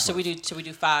is should we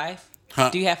do 5? Huh?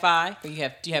 Do you have 5 or do you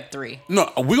have 3?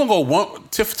 No, we're gonna go one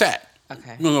tit for tat.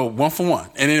 Okay. We're gonna go 1 for 1.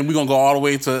 And then we're gonna go all the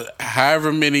way to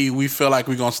however many we feel like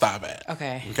we're gonna stop at.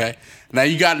 Okay. Okay. Now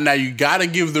you gotta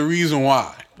give the reason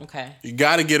why. Okay. You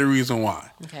gotta get a reason why.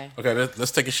 Okay. Okay,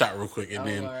 let's take a shot real quick and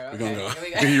then Lord, we're gonna go. Here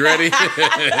we go. You ready?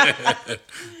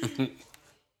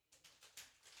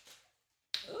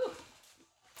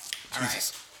 All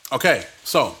right. Okay,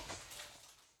 so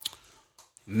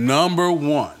number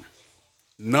one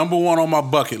on my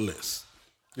bucket list.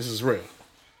 This is real.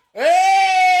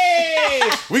 Hey!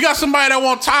 We got somebody that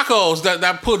want tacos that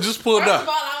just pulled up.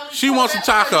 She wants some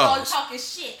tacos.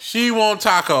 She want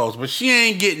tacos, but she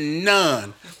ain't getting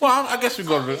none. Well, I guess we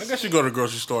go to the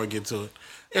grocery store and get to it.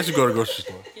 Hey,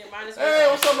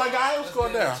 what's up, my guy? What's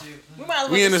going down?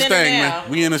 We in this thing, man.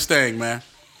 We in this thing, man.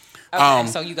 Okay,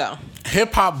 so you go.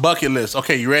 Hip hop bucket list.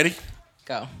 Okay, you ready?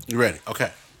 Go. You ready?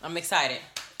 Okay. I'm excited.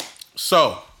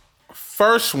 So,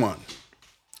 first one.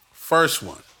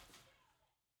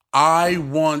 I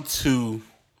want to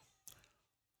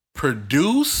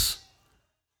produce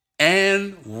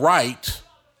and write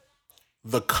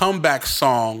the comeback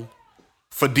song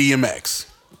for DMX.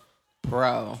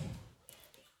 Bro.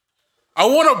 I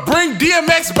want to bring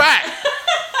DMX back.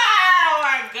 Oh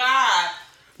my God.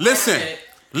 Listen.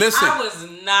 I was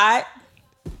not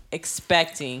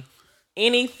expecting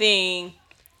anything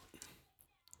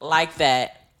like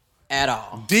that at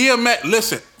all. DMX,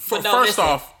 listen. First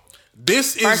off,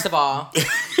 this is... First of all,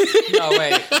 no,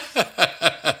 wait.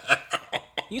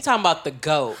 You talking about the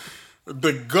GOAT.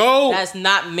 The GOAT. That's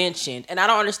not mentioned. And I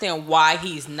don't understand why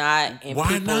he's not in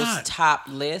people's top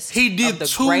list. He did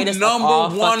 2 number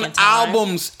 1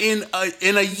 albums in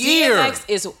a year.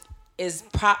 DMX is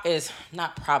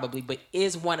not probably, but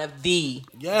is one of the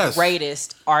yes.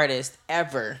 greatest artists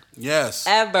ever. Yes.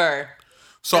 Ever.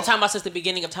 So I'm talking about since the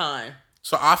beginning of time.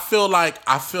 So I feel like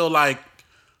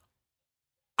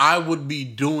I would be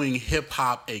doing hip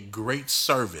hop a great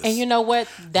service. And you know what?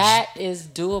 That is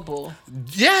doable.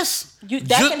 Yes.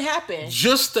 That can happen.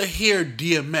 Just to hear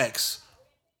DMX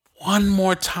one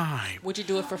more time. Would you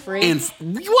do it for free? What? Yeah.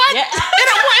 In a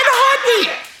heartbeat.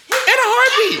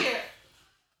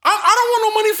 I don't want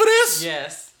no money for this.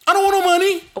 Yes. I don't want no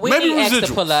money. We Maybe need X residuals.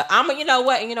 to pull up. You know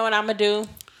what I'm gonna do?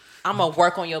 I'm gonna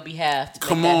work on your behalf to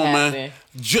Come make on, that man. happen.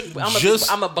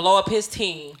 I'm gonna blow up his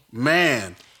team.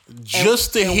 Man,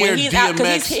 just to hear DMX.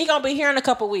 Because he's gonna be here in a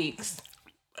couple weeks.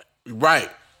 Right.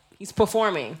 He's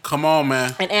performing. Come on,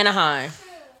 man. In Anaheim.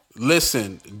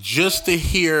 Listen, just to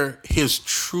hear his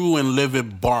true and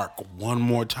livid bark one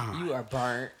more time. You are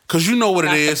burnt. Cause you know what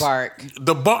it is. The bark.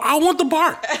 The bark. I want the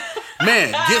bark.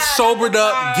 Man, get sobered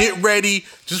up, get ready,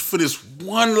 just for this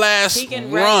one last He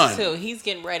getting run. ready too. He's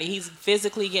getting ready. He's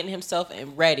physically getting himself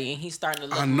ready. He's starting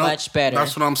to look much better.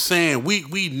 That's what I'm saying. We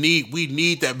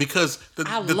need that because the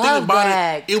thing love about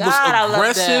that. it was God,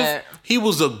 aggressive. He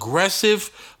was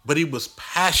aggressive, but he was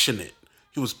passionate.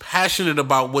 He was passionate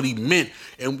about what he meant.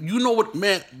 And you know what,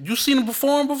 man, you seen him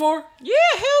perform before? Yeah,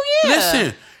 hell yeah.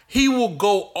 Listen, he will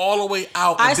go all the way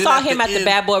out. I saw him at the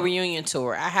Bad Boy reunion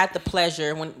tour. I had the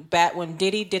pleasure when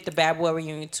Diddy did the Bad Boy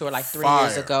reunion tour like 3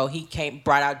 years ago. He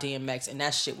brought out DMX, and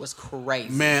that shit was crazy.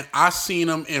 Man, I seen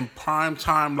him in prime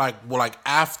time, like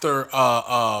after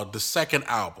the second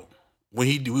album when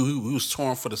he was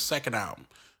touring for the second album.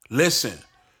 Listen.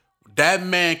 That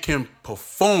man can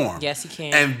perform. Yes, he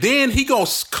can. And then he gonna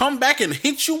come back and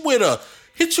hit you with a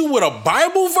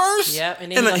Bible verse. Yep,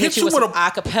 and then he hit you with a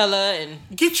acapella and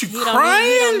get you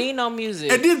crying. He don't need no music.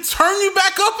 And then turn you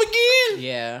back up again.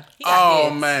 Yeah.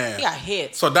 Man, he got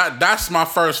hits. So that's my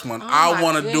first one. I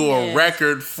want to do a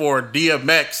record for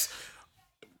DMX.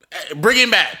 Bring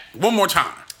him back one more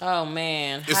time. Oh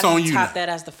man, it's how on do you you. top that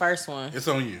as the first one? It's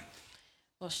on you.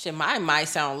 Well, shit, mine might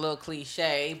sound a little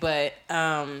cliche, but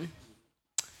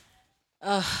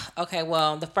okay.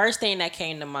 Well, the first thing that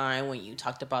came to mind when you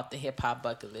talked about the hip hop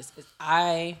bucket list is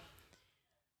I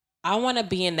want to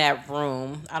be in that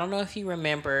room. I don't know if you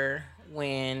remember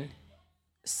when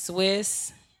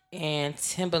Swiss and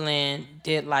Timbaland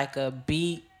did like a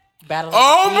beat battle.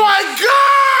 Oh my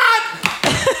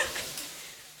God!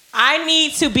 I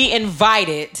need to be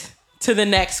invited to the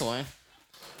next one.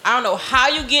 I don't know how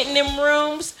you get in them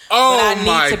rooms, but I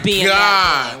need to be in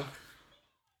that room.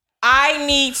 I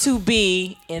need to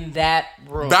be in that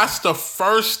room. That's the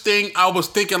first thing I was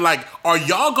thinking. Like, are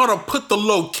y'all gonna put the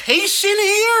location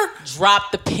here?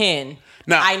 Drop the pin.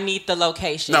 Now, I need the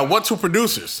location. Now, what two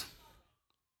producers?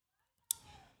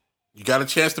 You got a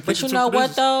chance to pick. But you know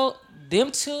what though?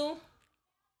 Them two,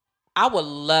 I would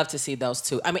love to see those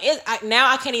two. I mean,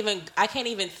 now I can't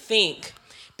even think.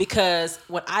 Because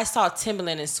when I saw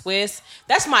Timbaland and Swiss,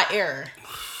 that's my error.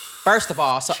 First of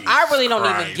all, so I really don't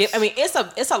even give. I mean, it's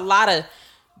a lot of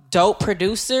dope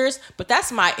producers, but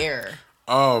that's my error.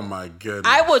 Oh my goodness!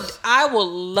 I would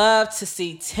love to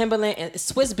see Timbaland and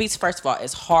Swiss Beats. First of all,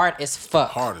 is hard as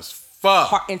fuck.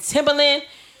 And Timbaland,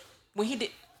 when he did,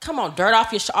 come on, Dirt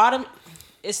Off Your Autumn,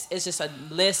 it's just a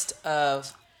list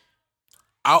of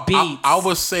beats. I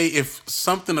would say if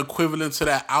something equivalent to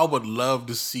that, I would love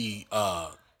to see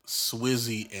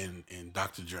Swizzy and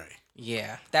Dr. Dre.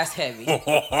 Yeah, that's heavy.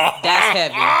 That's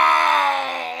heavy.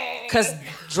 Cause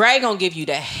Dre gonna give you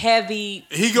the heavy.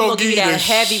 He gonna give you that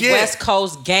heavy shit. West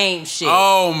Coast game shit.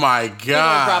 Oh my God! He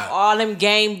gonna drop all them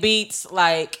game beats.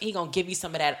 Like he gonna give you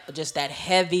some of that, just that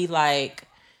heavy like.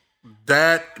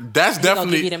 That's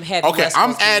definitely give you them heavy okay. West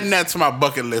I'm Coast adding beats. that to my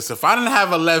bucket list. If I didn't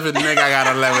have 11, nigga, I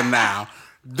got 11 now.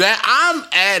 That I'm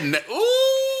adding.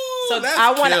 Ooh, so that's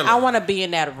I want to be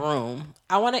in that room.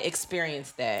 I want to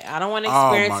experience that. I don't want to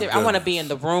experience it. I want to be in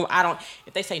the room.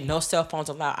 If they say no cell phones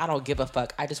allowed, I don't give a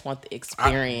fuck. I just want the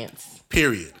experience.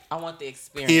 Period. I want the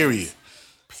experience.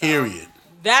 Period.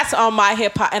 That's on my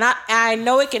hip hop, and I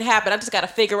know it can happen. I just got to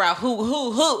figure out who's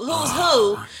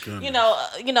who. You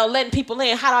know, letting people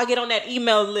in. How do I get on that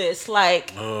email list? Like,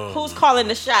 who's calling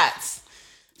the shots?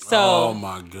 So, oh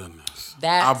my goodness,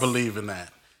 I believe in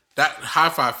that. That high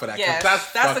five for that. Yes, that's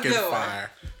fucking a good fire.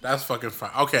 That's fucking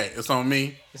fire. Okay, it's on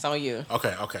me. It's on you.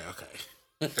 Okay. Oh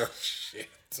shit,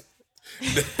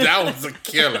 that was a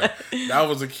killer. That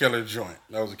was a killer joint.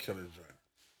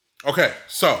 Okay,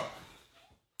 so.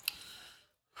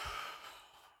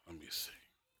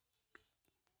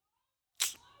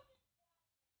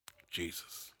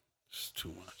 Jesus, it's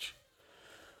too much.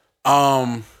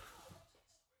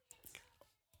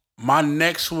 My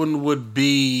next one would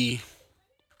be.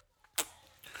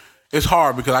 It's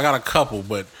hard because I got a couple,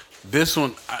 but this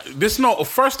one,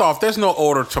 first off, there's no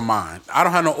order to mine. I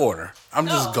don't have no order. I'm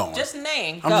just going. Just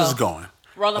name. I'm just going.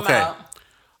 Roll them out.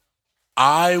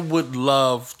 I would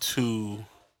love to.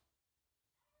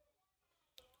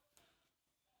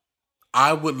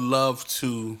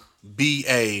 Be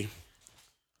a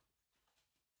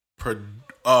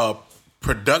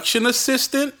production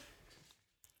assistant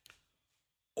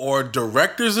or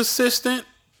director's assistant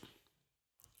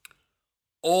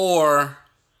or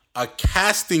a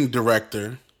casting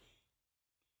director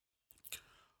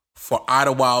for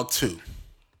Idlewild 2.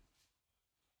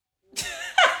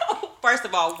 First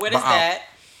of all, what is that?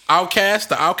 The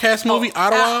Outkast movie,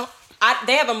 Idlewild.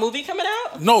 They have a movie coming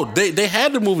out? No, they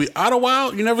had the movie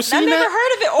Idlewild. You never seen that? I never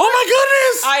heard of it.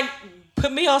 Oh my goodness!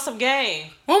 Put me on some game.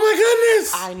 Oh my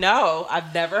goodness! I know.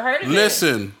 I've never heard of it.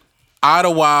 Listen,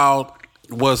 Idlewild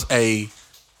was a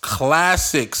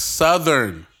classic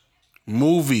Southern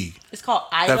movie. It's called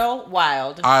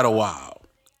Idlewild. Idlewild,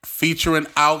 featuring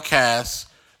Outkast,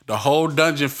 the whole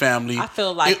Dungeon family. I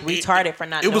feel like retarded for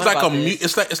not. It was knowing like about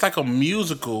this. it's like a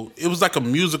musical. It was like a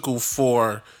musical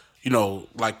for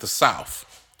like the South.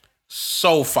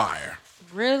 So fire.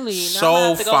 Really? So now I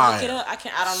have to go fire. look it up.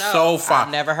 I don't know. So fire.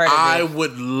 I've never heard of it. I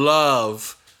would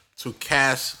love to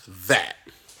cast that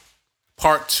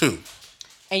part 2.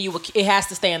 And it has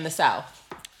to stay in the South.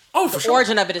 Oh, for the sure.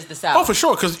 origin of it is the South. Oh, for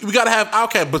sure, because we got to have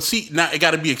Outkast. But see, now it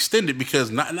got to be extended because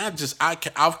not just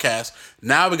Outkast.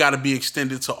 Now we got to be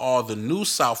extended to all the new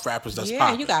South rappers that's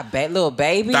popping. You got Lil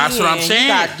Baby. That's what I'm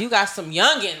saying. You got some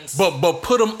youngins. But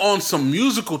put them on some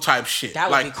musical type shit.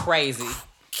 That would be crazy.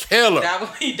 Killer. That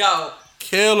would be dope.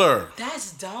 Killer.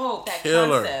 That's dope. That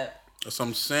Killer. concept. That's what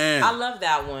I'm saying. I love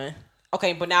that one.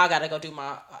 Okay, but now I gotta go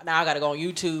now I gotta go on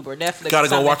YouTube or Netflix. Gotta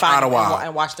go watch Idlewild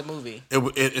and watch the movie.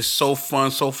 It is so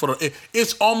fun, so fun.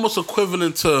 It's almost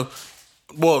equivalent to,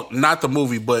 well, not the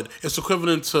movie, but it's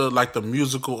equivalent to like the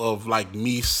musical of like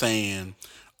me saying,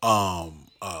 like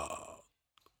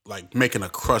making a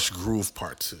Crush Groove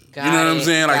part 2. You know what I'm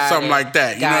saying? Like something like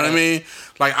that. You know what I mean?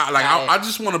 Like I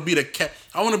just want to be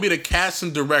I want to be the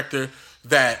casting director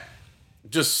that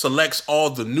just selects all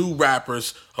the new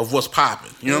rappers of what's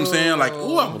popping. You know what I'm saying? Like,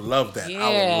 ooh, I would love that. Yeah. I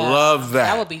would love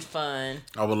that. That would be fun.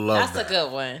 I would love that. That's a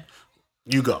good one.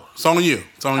 You go. It's on you.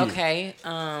 It's on you. Okay.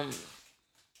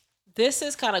 This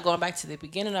is kind of going back to the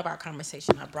beginning of our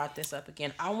conversation. I brought this up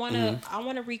again. I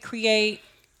wanna recreate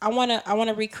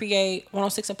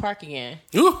 106 in Park again.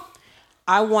 Ooh.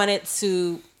 I wanted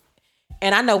to,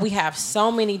 and I know we have so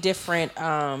many different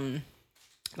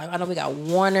like I know we got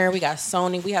Warner, we got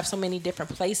Sony, we have so many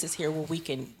different places here where we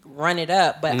can run it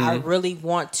up. But I really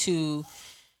want to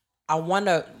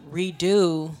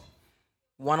redo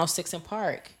 106 in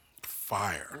Park.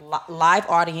 Fire. Live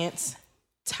audience,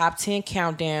 top 10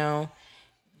 countdown.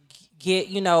 Get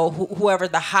whoever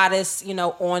the hottest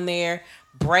on there.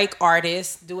 Break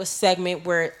artists. Do a segment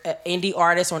where an indie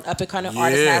artist or an up and coming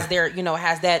artist has their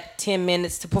has that 10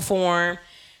 minutes to perform.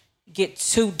 Get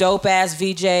 2 dope ass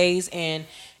VJs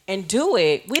and do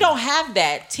it. We don't have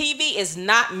that. TV is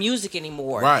not music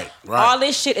anymore. Right. All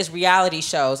this shit is reality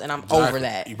shows, and I'm over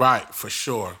that. Right, for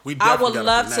sure. I would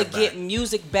love to get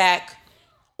music back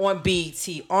on BET,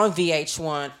 on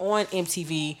VH1, on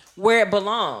MTV, where it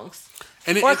belongs.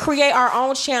 Or create our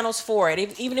own channels for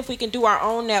it, even if we can do our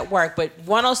own network. But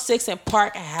 106 in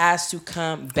Park has to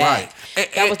come back.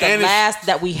 Right. That was the last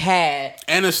that we had.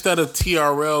 And instead of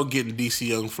TRL getting DC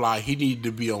Young Fly, he needed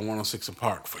to be on 106 in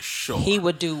Park for sure. He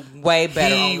would do way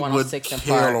better on 106 in Park.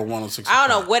 He would kill on 106 in Park. I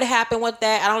don't know what happened with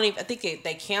that. I think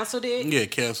they canceled it. Yeah,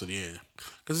 canceled, yeah.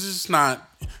 Because it's just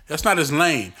that's not his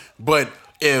lane. But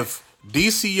if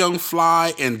DC Young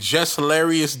Fly and Jess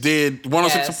Hilarious did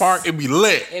 106 in Park, it'd be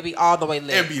lit. It'd be all the way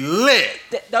lit. It'd be lit.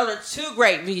 Those are 2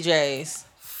 great VJs.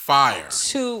 Fire.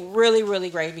 2 really,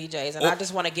 really great VJs. And I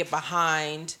just want to get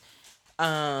behind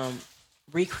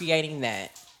recreating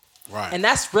that. Right. And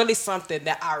that's really something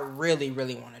that I really,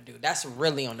 really want to do. That's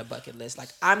really on the bucket list. Like,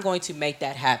 I'm going to make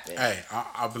that happen. Hey,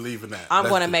 I believe in that. I'm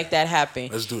going to make that happen.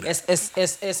 Let's do that.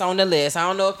 It's on the list. I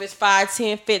don't know if it's 5,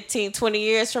 10, 15, 20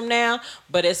 years from now,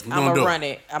 but I'm going to run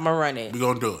it. I'm going to run it. We're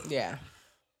going to do it. Yeah.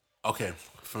 Okay,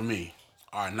 for me.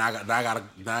 All right, now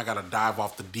I gotta dive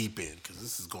off the deep end because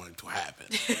this is going to happen.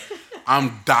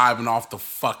 I'm diving off the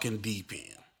fucking deep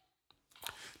end.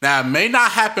 Now, it may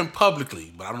not happen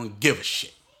publicly, but I don't give a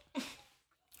shit.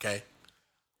 Okay,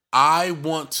 I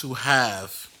want to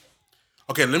have.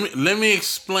 Okay, let me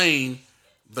explain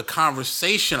the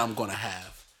conversation I'm gonna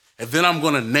have, and then I'm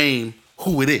gonna name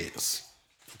who it is.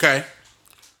 Okay,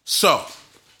 so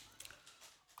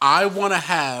I want to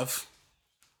have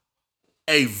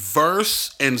a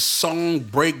verse and song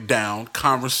breakdown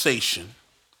conversation.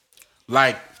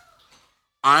 Like,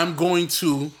 I'm going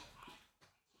to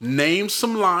name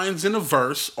some lines in a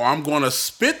verse, or I'm going to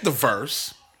spit the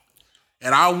verse.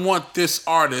 And I want this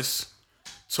artist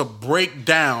to break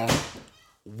down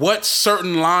what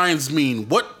certain lines mean.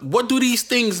 What do these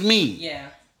things mean? Yeah.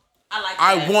 I like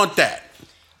that. I want that.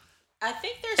 I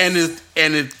think there's...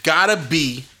 And it gotta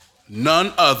be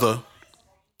none other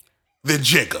than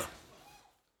Jigga.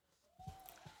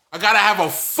 I gotta have a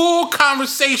full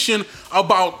conversation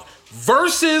about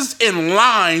verses and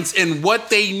lines and what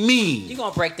they mean. You're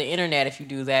gonna break the internet if you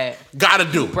do that. Gotta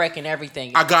do it. Breaking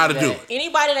everything. I gotta do it.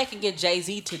 Anybody that can get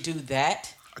Jay-Z to do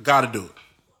that, I gotta do it.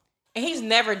 And he's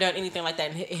never done anything like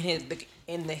that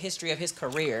in the history of his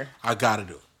career. I gotta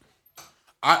do it.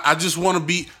 I just want to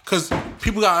be, because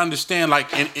people gotta understand,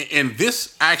 like, and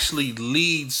this actually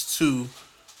leads to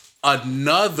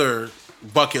another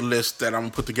bucket list that I'm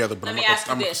gonna put together. But Let me ask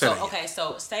you this.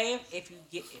 So say if you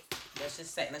get, let's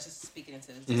just speak it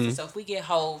into existence. Mm-hmm. So if we get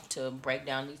Hov to break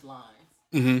down these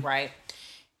lines, right,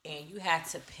 and you had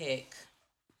to pick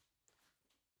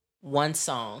one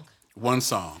song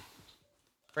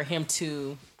for him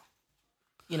to,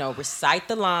 recite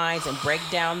the lines and break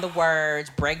down the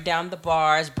words, break down the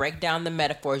bars, break down the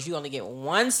metaphors. You only get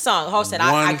one song. Host said,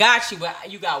 I got you, but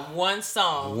you got one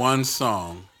song. One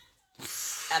song.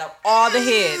 Out of all the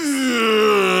hits.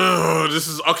 This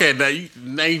is, okay, now you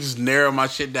just narrow my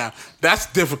shit down. That's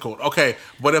difficult. Okay,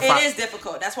 but it is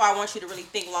difficult. That's why I want you to really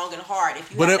think long and hard.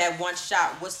 If you had that one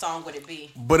shot, what song would it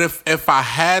be? But if I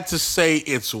had to say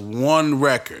it's one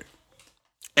record,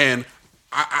 and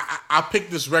I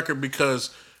picked this record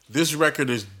because this record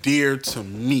is dear to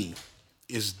me.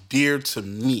 It's dear to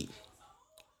me.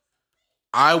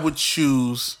 I would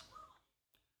choose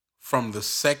from the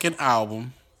second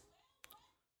album,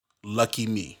 Lucky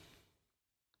Me.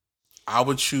 I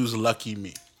would choose Lucky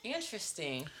Me.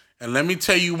 Interesting. And let me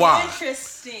tell you why.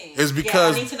 Interesting. It's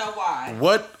because I need to know why.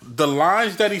 What the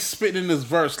lines that he's spitting in his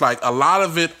verse, like a lot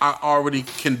of it I already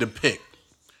can depict.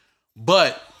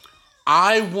 But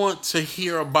I want to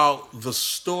hear about the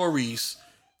stories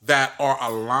that are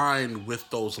aligned with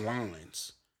those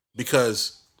lines.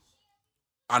 Because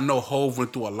I know Hov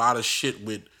went through a lot of shit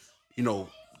with,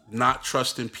 not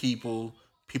trusting people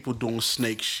doing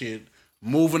snake shit,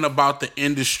 moving about the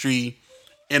industry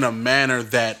in a manner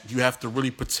that you have to really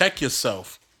protect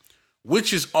yourself,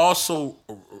 which is also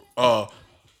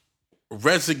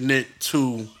resonant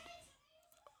to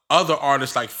other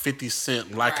artists like 50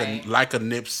 Cent, like a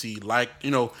Nipsey, like,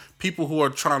 people who are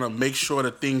trying to make sure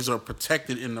that things are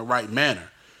protected in the right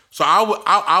manner. So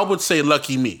I would say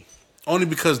Lucky Me, only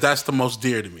because that's the most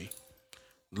dear to me.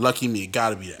 Lucky Me, it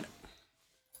gotta be that.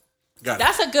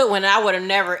 That's a good one. I would have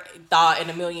never thought in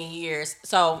a million years.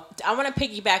 So I want to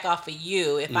piggyback off of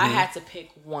you. If I had to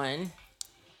pick one,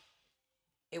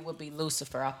 it would be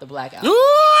Lucifer off the Black Album.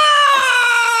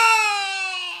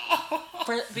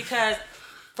 Because,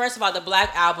 first of all, the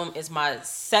Black Album is my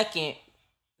second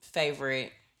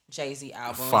favorite Jay-Z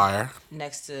album. Fire.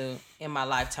 Next to In My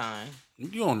Lifetime.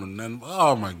 You don't know nothing.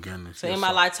 Oh my goodness. So In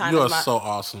My Lifetime, you are so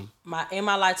awesome. In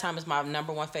My Lifetime is my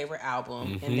number one favorite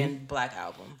album, and then Black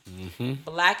Album.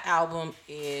 Black Album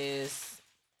is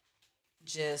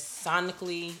just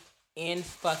sonically in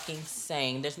fucking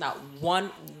sane. There's not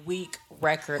one weak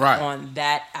record on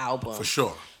that album. For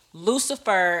sure.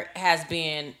 Lucifer has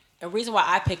been the reason why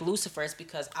I pick Lucifer is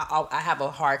because I have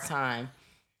a hard time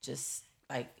just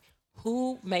like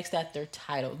who makes that their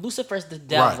title. Lucifer's the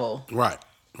devil. Right.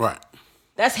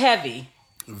 That's heavy.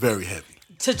 Very heavy.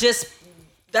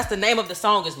 That's the name of the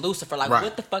song is Lucifer. Like,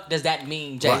 what the fuck does that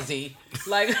mean, Jay-Z?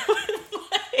 Right. Like,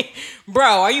 bro,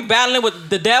 are you battling with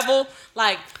the devil?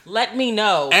 Like, let me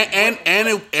know. And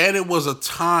it was a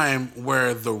time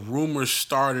where the rumors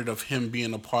started of him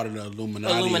being a part of the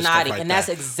Illuminati, and that's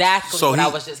exactly what I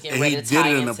was just getting ready to tie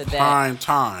into that. He did it in a prime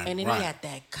time. And then he had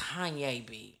that Kanye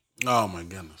beat. Oh my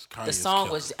goodness, Kanye's the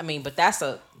song was. I mean, but that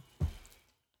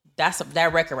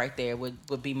record right there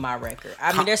would be my record.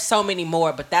 I mean, there's so many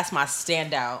more, but that's my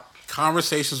standout.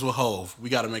 Conversations with Hov. We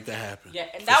got to make that happen. Yeah,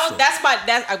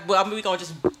 and we gonna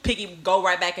just go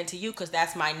right back into you because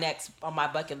that's my next on my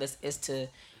bucket list is to.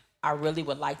 I really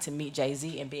would like to meet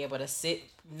Jay-Z and be able to sit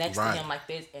next to him like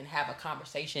this and have a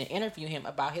conversation, and interview him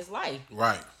about his life.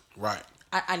 Right.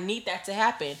 I need that to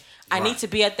happen. I need to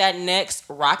be at that next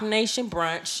Rock Nation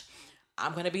brunch.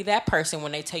 I'm gonna be that person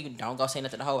when they tell you don't go say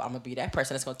nothing to Hov. I'm gonna be that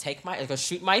person that's gonna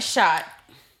shoot my shot.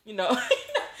 I don't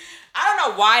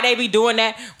know why they be doing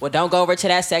that. Well, don't go over to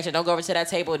that section. Don't go over to that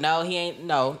table. No, he ain't.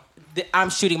 No, I'm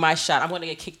shooting my shot. I'm gonna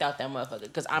get kicked out that motherfucker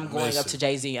because I'm going up to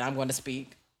Jay-Z and I'm going to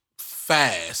speak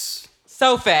fast.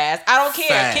 So fast. I don't care.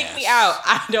 Fast. Kick me out.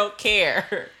 I don't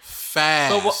care.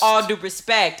 Fast. But with all due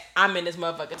respect, I'm in this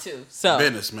motherfucker too. So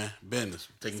business, man. Business.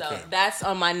 Taking care. That's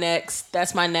on my next.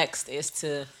 That's my next is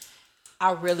to.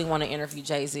 I really want to interview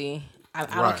Jay-Z. I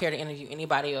don't care to interview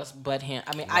anybody else but him.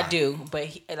 I mean, I do,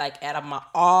 but out of my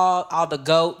all the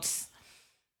GOATs,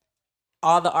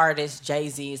 all the artists,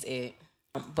 Jay-Z is it.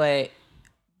 But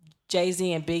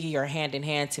Jay-Z and Biggie are hand in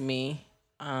hand to me.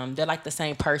 They're like the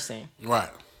same person.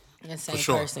 Right. The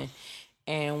same person.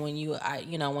 And when you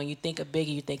think of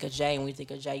Biggie, you think of Jay. And when you think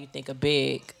of Jay, you think of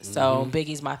Big. So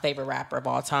Biggie's my favorite rapper of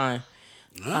all time.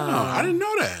 Oh, I didn't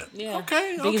know that. Yeah.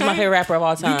 Okay. Biggie's my favorite rapper of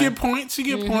all time. You get points.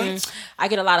 I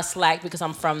get a lot of slack because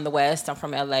I'm from the West. I'm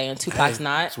from LA, and Tupac's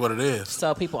not. That's what it is.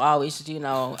 So people always,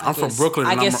 I'm from Brooklyn.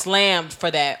 I get slammed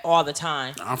for that all the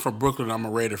time. I'm from Brooklyn. I'm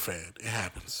a Raider fan. It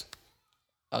happens.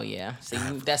 Oh yeah. See,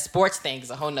 that sports thing is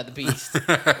a whole nother beast.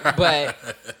 But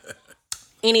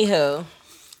anywho.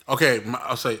 Okay,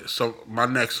 I'll say so. My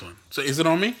next one. So is it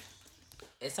on me?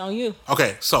 It's on you.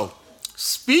 Okay, so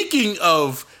speaking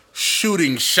of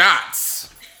shooting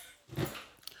shots,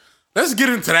 let's get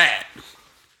into that.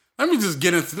 Let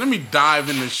me dive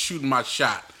into shooting my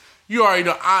shot. You already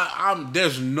know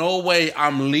there's no way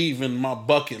I'm leaving my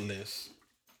bucket list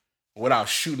without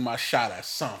shooting my shot at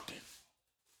something.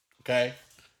 Okay?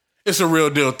 It's a real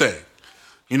deal thing.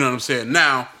 You know what I'm saying?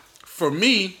 Now, for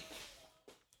me,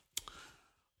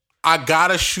 I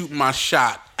gotta shoot my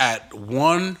shot at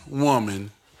one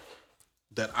woman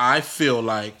that I feel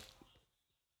like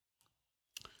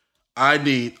I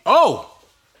need. Oh,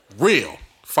 real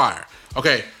fire.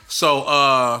 Okay,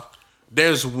 so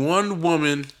there's one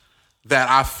woman that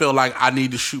I feel like I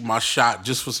need to shoot my shot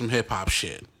just for some hip hop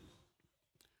shit.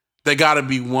 There gotta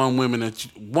be one woman that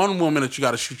you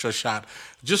gotta shoot your shot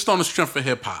just on the strength of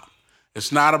hip hop.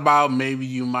 It's not about maybe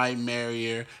you might marry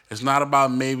her. It's not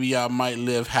about maybe y'all might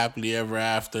live happily ever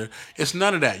after. It's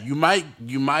none of that. You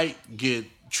might get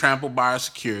trampled by our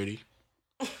security.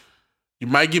 You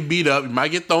might get beat up. You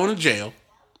might get thrown in jail.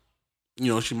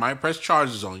 You know, she might press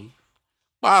charges on you.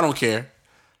 But I don't care.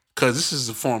 Cause this is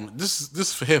this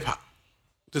is for hip hop.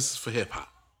 This is for hip hop.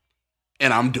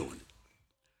 And I'm doing it.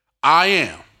 I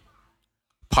am.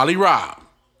 Polly Rob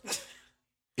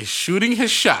is shooting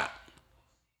his shot.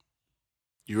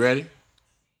 You ready?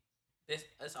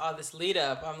 It's all this lead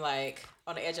up. I'm like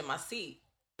on the edge of my seat.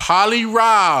 Polly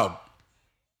Rob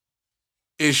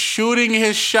is shooting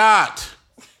his shot.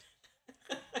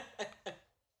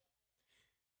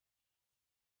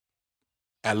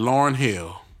 At Lauryn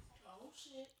Hill. Oh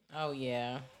shit. Oh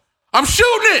yeah. I'm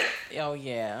shooting it. Oh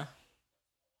yeah.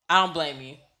 I don't blame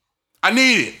you. I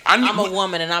need it. I'm a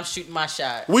woman and I'm shooting my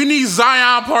shot. We need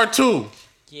Zion Part 2.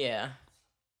 Yeah.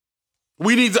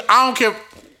 We need to, I don't care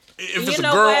if it's a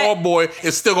girl or boy,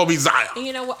 it's still gonna be Zion. And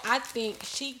you know what? I think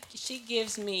she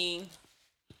gives me.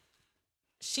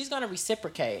 She's gonna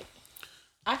reciprocate.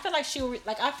 I feel like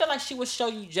she will show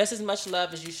you just as much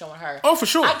love as you showing her. Oh, for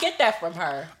sure. I get that from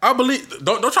her. I believe.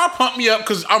 Don't try to pump me up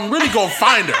because I'm really gonna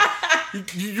find her.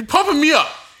 You pumping me up.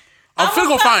 I'm finna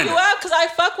go find her. Because I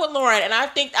fuck with Lauryn, and I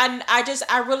think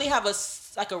I really have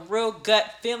a real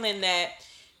gut feeling that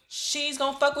she's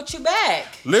gonna fuck with you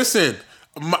back. Listen,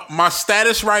 my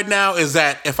status right now is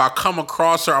that if I come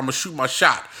across her, I'm gonna shoot my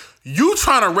shot. You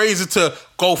trying to raise it to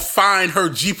go find her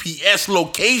GPS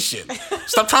location.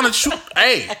 Stop trying to shoot.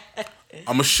 Hey,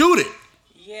 I'm gonna shoot it.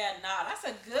 Yeah, nah, that's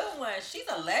a good one. She's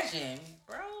a legend,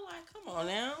 bro. Like, come on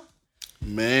now.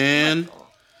 Man.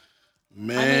 I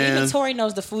mean, even Tori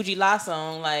knows the Fuji La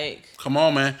song. Like, come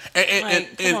on, man.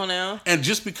 Come on now. And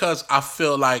just because I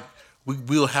feel like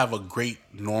we'll have a great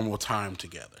normal time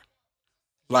together.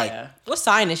 Like, yeah. What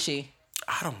sign is she?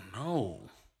 I don't know.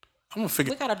 I'm gonna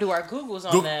figure. We gotta do our Googles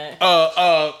on that.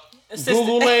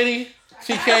 Google lady,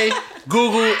 TK,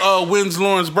 Google when's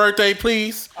Lauren's birthday,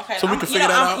 please. Okay, so we can figure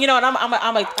that out. You know what?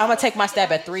 I'm gonna take my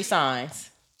stab at 3 signs.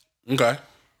 Okay.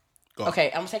 Go.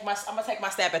 Okay, I'm gonna take my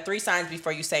stab at 3 signs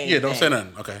before you say anything. Yeah, don't say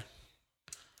nothing. Okay.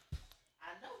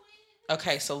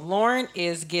 Okay, so Lauryn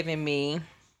is giving me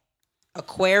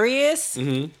Aquarius.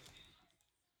 Mm-hmm.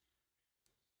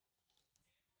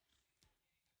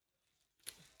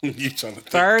 You trying to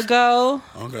think. Virgo.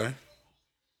 Okay.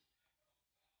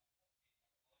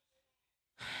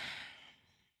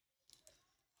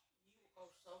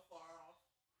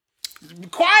 Be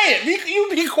quiet. You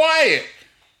be quiet.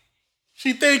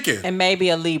 She thinking. And maybe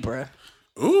a Libra.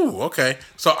 Ooh, okay.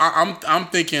 So I'm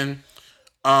thinking.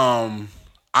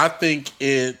 I think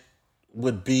it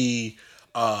would be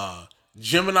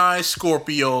Gemini,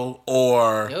 Scorpio,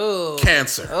 or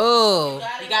Cancer. Oh,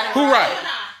 you got it. Who right?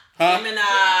 Huh? Gemini.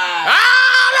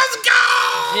 Let's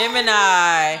go.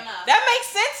 Gemini. That makes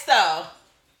sense though.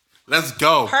 Let's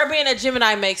go. Her being a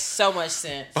Gemini makes so much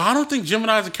sense. But I don't think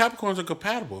Geminis and Capricorns are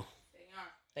compatible.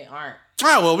 They aren't. All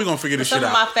right, well, we're going to figure this shit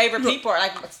out. Some of my favorite people are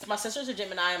like my sister's a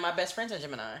Gemini and my best friend's a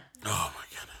Gemini. Oh my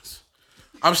goodness.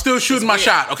 I'm still shooting my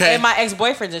shot, okay? And my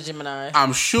ex-boyfriend's a Gemini.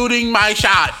 I'm shooting my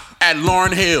shot at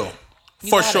Lauryn Hill.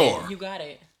 For sure. You got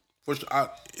it. For sure.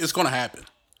 It's going to happen.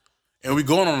 And we're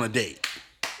going on a date.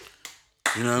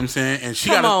 You know what I'm saying? And she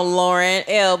Come on, Lauryn.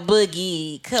 L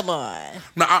Boogie. Come on.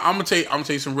 Now, I'm gonna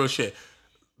tell you some real shit.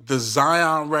 The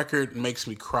Zion record makes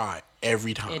me cry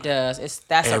every time. It does.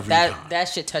 That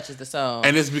shit touches the soul.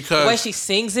 And it's because the way she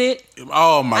sings it.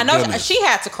 Oh my goodness. I know she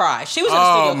had to cry. She was in the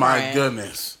studio crying. Oh my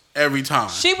goodness. Every time.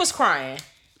 She was crying.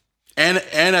 And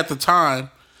at the time,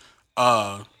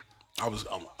 I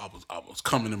was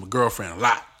coming to my girlfriend a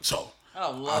lot. So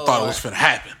oh, Lord. I thought it was finna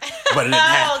happen. But it didn't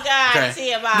happen. Oh God,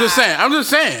 okay?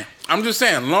 TMI. I'm just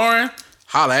saying, Lauren,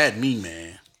 holla at me,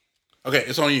 man. Okay,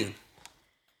 it's on you.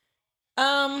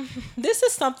 This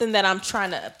is something that I'm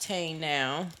trying to obtain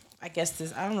now. I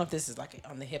guess I don't know if this is like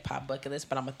on the hip hop bucket list,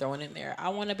 but I'm gonna throw it in there. I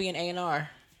want to be an A&R.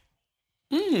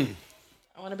 I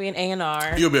want to be an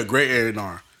A&R. You'll be a great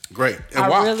A&R. Great. And I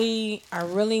why?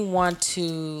 really want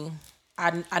to.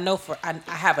 I know I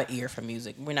have an ear for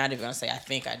music. We're not even gonna say I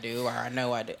think I do or I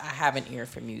know I do. I have an ear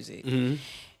for music,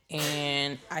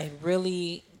 and I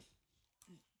really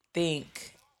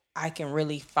think I can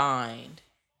really find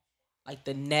like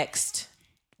the next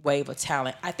wave of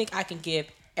talent. I think I can give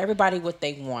everybody what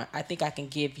they want. I think I can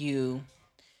give you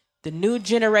the new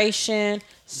generation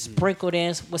sprinkled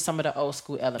in with some of the old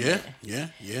school elements. Yeah.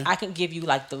 I can give you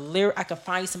like the lyric. I can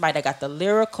find somebody that got the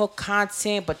lyrical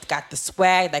content, but got the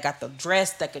swag, that got the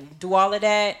dress, that can do all of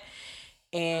that,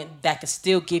 and that can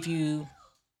still give you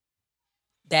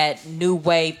that new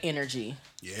wave energy.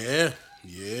 Yeah.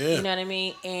 You know what I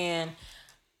mean? And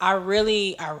I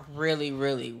really,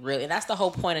 and that's the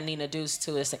whole point of Nina Deuce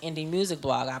too. It's an indie music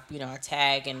blog. I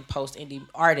tag and post indie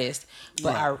artists,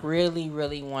 but I really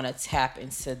want to tap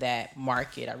into that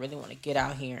market. I really want to get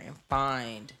out here and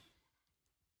find.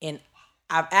 And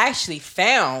I've actually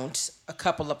found a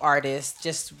couple of artists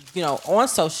just on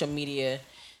social media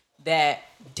that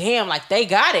like they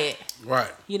got it.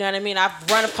 Right. You know what I mean? I've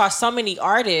run across so many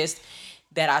artists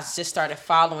that I just started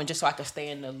following just so I could stay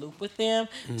in the loop with them.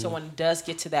 So when it does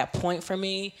get to that point for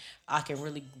me, I can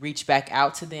really reach back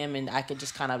out to them and I can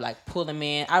just kind of like pull them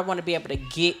in. I want to be able to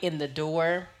get in the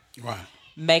door,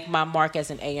 make my mark as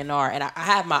an A&R. And I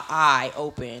have my eyes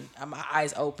open and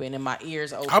my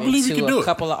ears open to a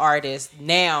couple of artists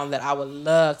now that I would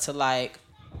love to like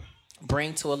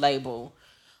bring to a label.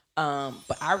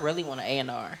 But I really want an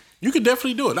A&R. You can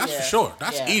definitely do it. That's for sure.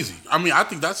 That's easy. I mean, I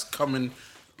think that's coming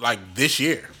like this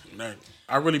year.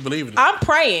 I really believe in it. I'm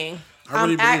praying.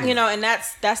 And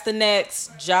that's the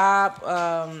next job.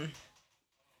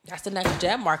 That's the next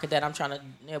job market that I'm trying to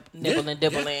nibble and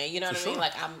dibble in. You know what I mean?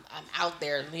 Like I'm out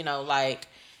there, like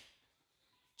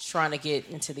trying to get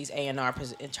into these A&R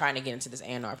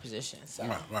position. So.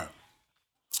 Right.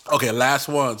 Okay, last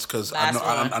ones because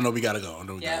I know we gotta go.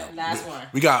 Last one.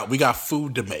 We got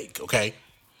food to make. Okay.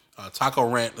 Taco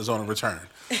Rant is on a return.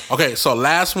 Okay, so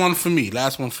last one for me.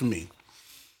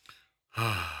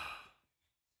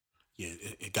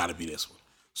 It got to be this one.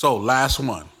 So last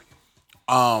one.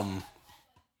 I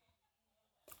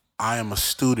am a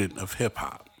student of hip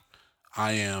hop.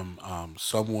 I am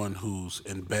someone who's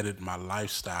embedded my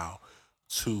lifestyle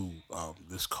to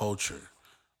this culture.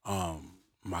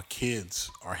 My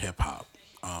kids are hip hop.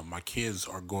 My kids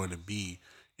are going to be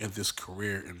in this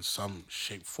career in some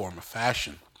shape, form, or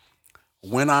fashion.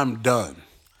 When I'm done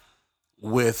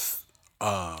with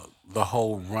the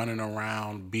whole running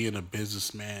around, being a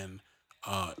businessman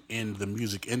in the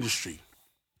music industry,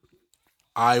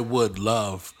 I would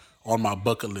love, on my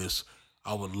bucket list,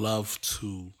 I would love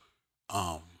to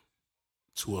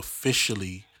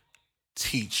officially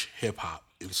teach hip hop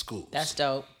in schools. That's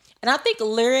dope. And I think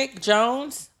Lyric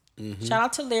Jones, shout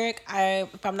out to Lyric.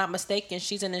 If I'm not mistaken,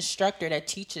 she's an instructor that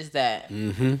teaches that.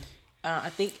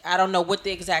 I don't know what the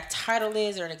exact title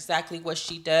is or exactly what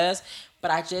she does,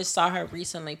 but I just saw her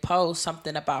recently post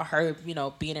something about her,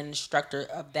 being an instructor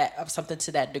of something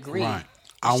to that degree. Right.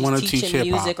 I want to teach hip hop,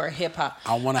 music or hip hop.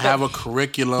 I want to have a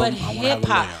curriculum. But I hip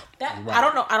hop, I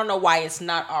don't know why it's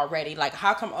not already. Like,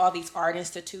 how come all these art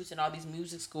institutes and all these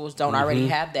music schools don't already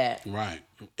have that? Right.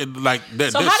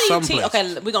 So how do you teach?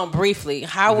 Okay, we're gonna briefly.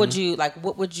 How would you like?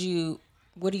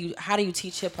 How do you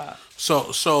teach hip hop?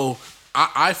 So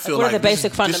I feel what are like the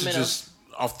basic this fundamentals? is just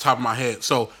off the top of my head.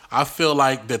 So I feel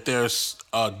like that there's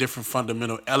different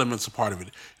fundamental elements a part of it.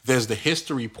 There's the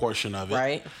history portion of it.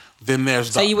 Right. Then there's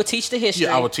so you would teach the history.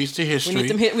 Yeah, I would teach the history. We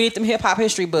need them hip hop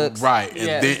history books. Right.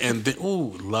 And then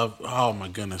love. Oh my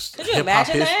goodness. Could you hip hop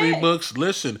imagine history that? books.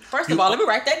 Listen. First of all, let me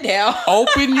write that down.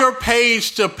 Open your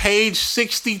page to page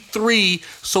 63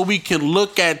 so we can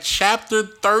look at chapter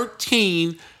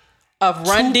 13 of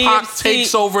Run Tupac DMC.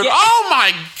 takes over. Yeah. Oh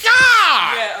my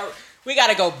God. Yeah, we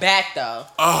gotta go back though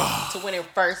to when it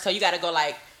first. So you gotta go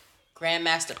like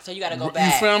Grandmaster. So you gotta go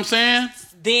back. You feel what I'm saying?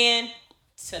 Then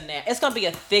to now, it's gonna be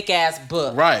a thick ass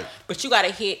book, right? But you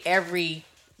gotta hit every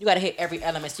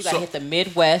element. So you gotta hit the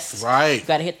Midwest, right? You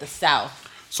gotta hit the South.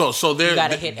 there's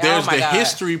the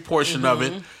history portion of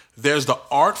it. There's the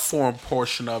art form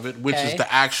portion of it, which is the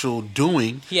actual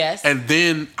doing. Yes. And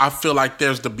then I feel like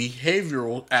there's the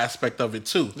behavioral aspect of it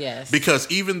too. Yes. Because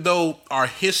even though our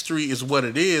history is what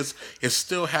it is, it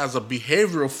still has a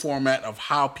behavioral format of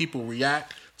how people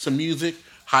react to music,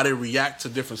 how they react to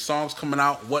different songs coming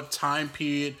out, what time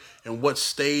period and what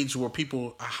stage were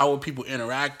people, how are people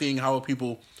interacting, how are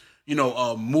people,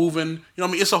 moving. You know what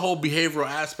I mean? It's a whole behavioral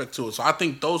aspect to it. So I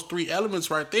think those three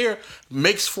elements right there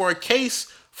makes for a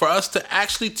case for us to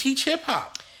actually teach hip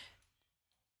hop.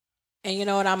 And you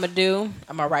know what I'm gonna do?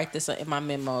 I'm gonna write this in my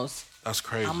memos. That's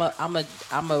crazy. I'm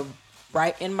gonna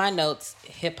write in my notes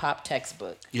hip hop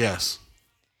textbook. Yes.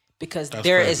 Because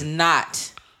there is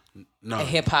not None. a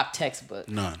hip hop textbook.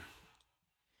 None.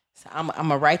 So I'm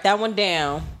gonna write that one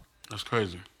down. That's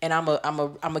crazy. And I'm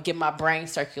gonna get my brain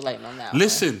circulating on that.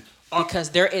 Listen,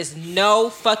 because there is no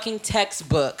fucking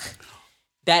textbook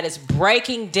that is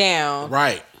breaking down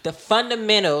the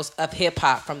fundamentals of hip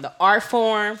hop, from the art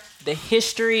form, the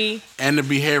history, and the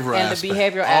behavioral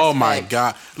aspect. Oh my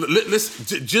God!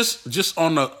 Listen, just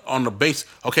on the base.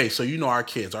 Okay, so our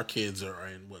kids. Our kids are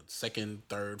in what, second,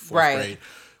 third, fourth grade.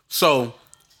 So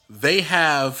they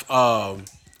have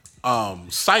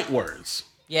sight words.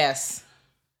 Yes.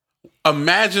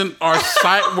 Imagine our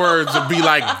sight words would be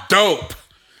like dope.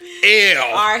 Ew.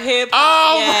 Our hip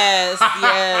hop. Yes.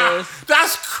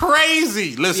 That's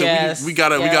crazy. Listen, we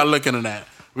gotta look into that.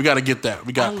 We gotta get that.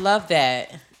 I love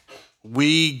that.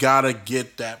 We gotta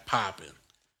get that popping.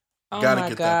 Oh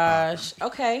my gosh.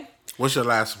 Okay. What's your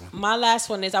last one? My last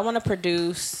one is I want to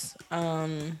produce a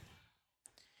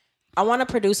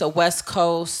West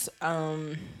Coast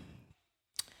I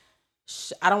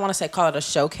don't want to call it a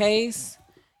showcase,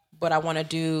 but I want to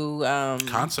do a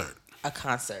concert.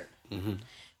 Mm-hmm.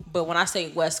 But when I say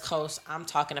West Coast, I'm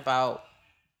talking about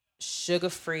Sugar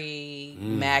Free,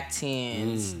 Mac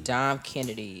 10s, Dom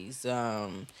Kennedy's,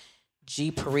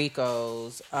 G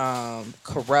Perico's,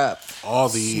 Corrupt, all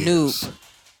the Snoop,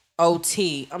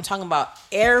 OT. I'm talking about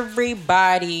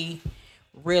everybody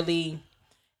really.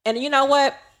 And you know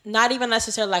what? Not even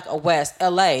necessarily like a West.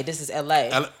 LA. This is LA.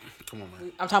 Come on,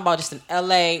 man. I'm talking about just an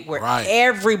LA where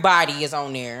everybody is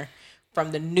on there.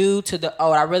 From the new to the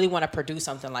old. I really want to produce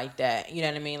something like that. You know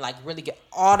what I mean? Like really get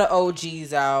all the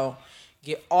OGs out,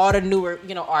 get all the newer,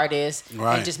 artists,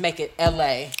 and just make it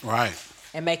LA. Right.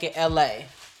 And make it LA.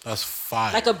 That's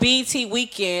fire. Like a BT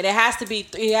weekend. It has to be a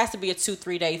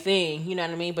 2-3 day thing. You know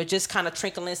what I mean? But just kind of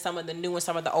trickle in some of the new and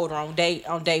some of the older on day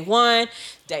one,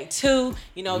 day two.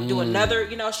 Do another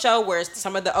show where it's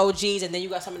some of the OGs and then you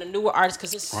got some of the newer artists,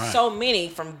 because there's so many,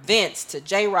 from Vince to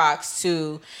J Rocks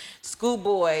to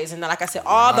Schoolboys, and then like I said,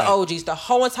 all the OGs, the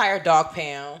whole entire Dog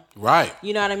Pound. Right.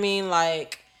 You know what I mean?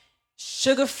 Like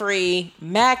Sugar Free,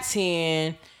 Mac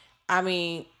 10. I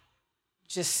mean,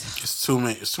 it's too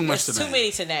many. It's too much to name. Too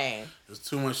many to name. It's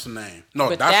too much to name. No,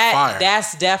 but that's fire.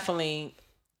 That's definitely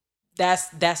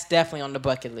on the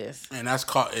bucket list. And that's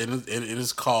called. It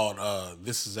is called.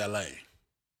 This is LA.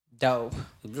 Dope.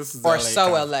 This is or LA so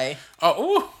concept. LA.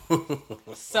 Oh, ooh.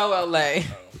 So LA.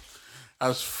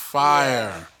 That's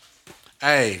fire. Yeah.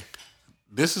 Hey,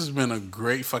 this has been a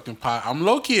great fucking pod. I'm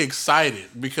low key excited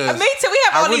because me too. We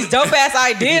have all these dope ass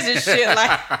ideas and shit.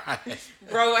 Like,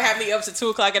 bro, have me up to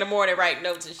 2:00 in the morning writing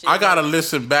notes and shit. I gotta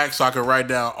listen back so I can write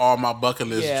down all my bucket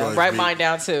list. Yeah, write mine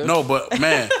down too. No, but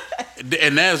man,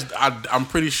 and I'm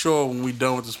pretty sure when we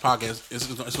done with this podcast, it's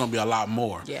gonna be a lot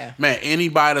more. Yeah, man.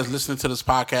 Anybody that's listening to this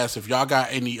podcast, if y'all got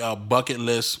any bucket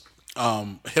list,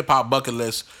 hip hop bucket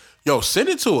list. Yo, send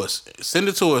it to us. Send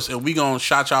it to us, and we gonna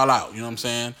shout y'all out. You know what I'm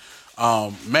saying?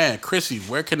 Man, Khrissy,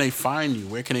 where can they find you?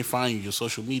 Where can they find you? Your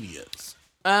social medias?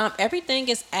 Everything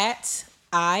is at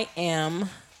I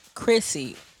am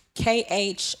Khrissy.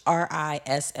 KHRISSYB.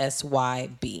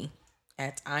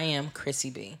 At I am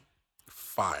Khrissy B.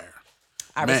 Fire.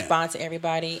 I respond to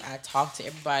everybody. I talk to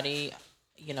everybody.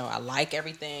 I like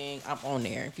everything. I'm on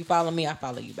there. If you follow me, I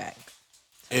follow you back.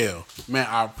 Ew. Man,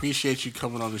 I appreciate you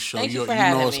coming on the show. Thank you for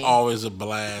having me. It's always a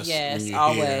blast. Yes, when you're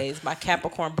always. Here. My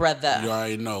Capricorn brother. You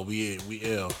already know. We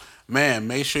ill. Man,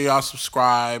 make sure y'all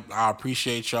subscribe. I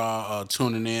appreciate y'all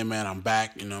tuning in, man. I'm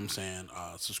back. You know what I'm saying?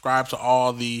 Subscribe to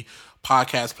all the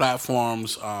podcast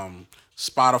platforms.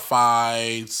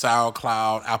 Spotify,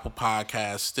 SoundCloud, Apple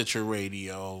Podcasts, Stitcher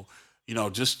Radio.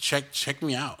 Just check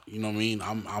me out. You know what I mean?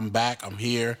 I'm back. I'm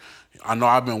here. I know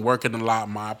I've been working a lot.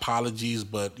 My apologies,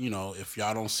 but if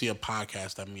y'all don't see a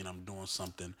podcast, that means I'm doing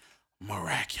something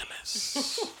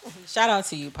miraculous. Shout out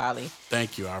to you, Polly.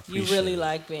 Thank you. I appreciate you really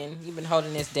it. You've been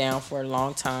holding this down for a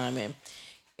long time, and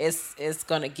it's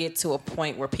gonna get to a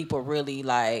point where people really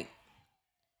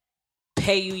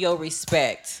pay you your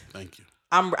respect. Thank you.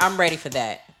 I'm ready for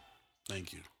that.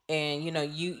 Thank you. And you know,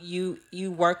 you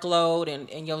workload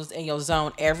in your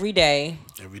zone every day.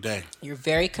 Every day. You're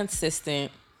very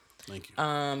consistent. Thank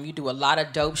you. You do a lot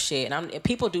of dope shit, and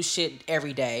people do shit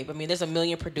every day. I mean, there's a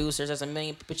million producers,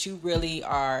 but you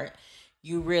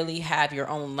really have your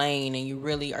own lane, and you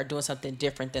really are doing something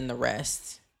different than the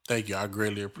rest. Thank you. I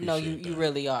greatly appreciate No, that. you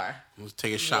really are. Let's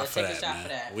take a shot for that, man. For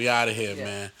that. We out of here,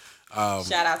 man.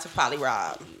 Shout out to Polly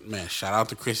Rob. Man, shout out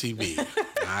to Khrissy B. All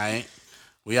right.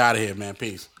 We out of here, man.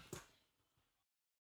 Peace.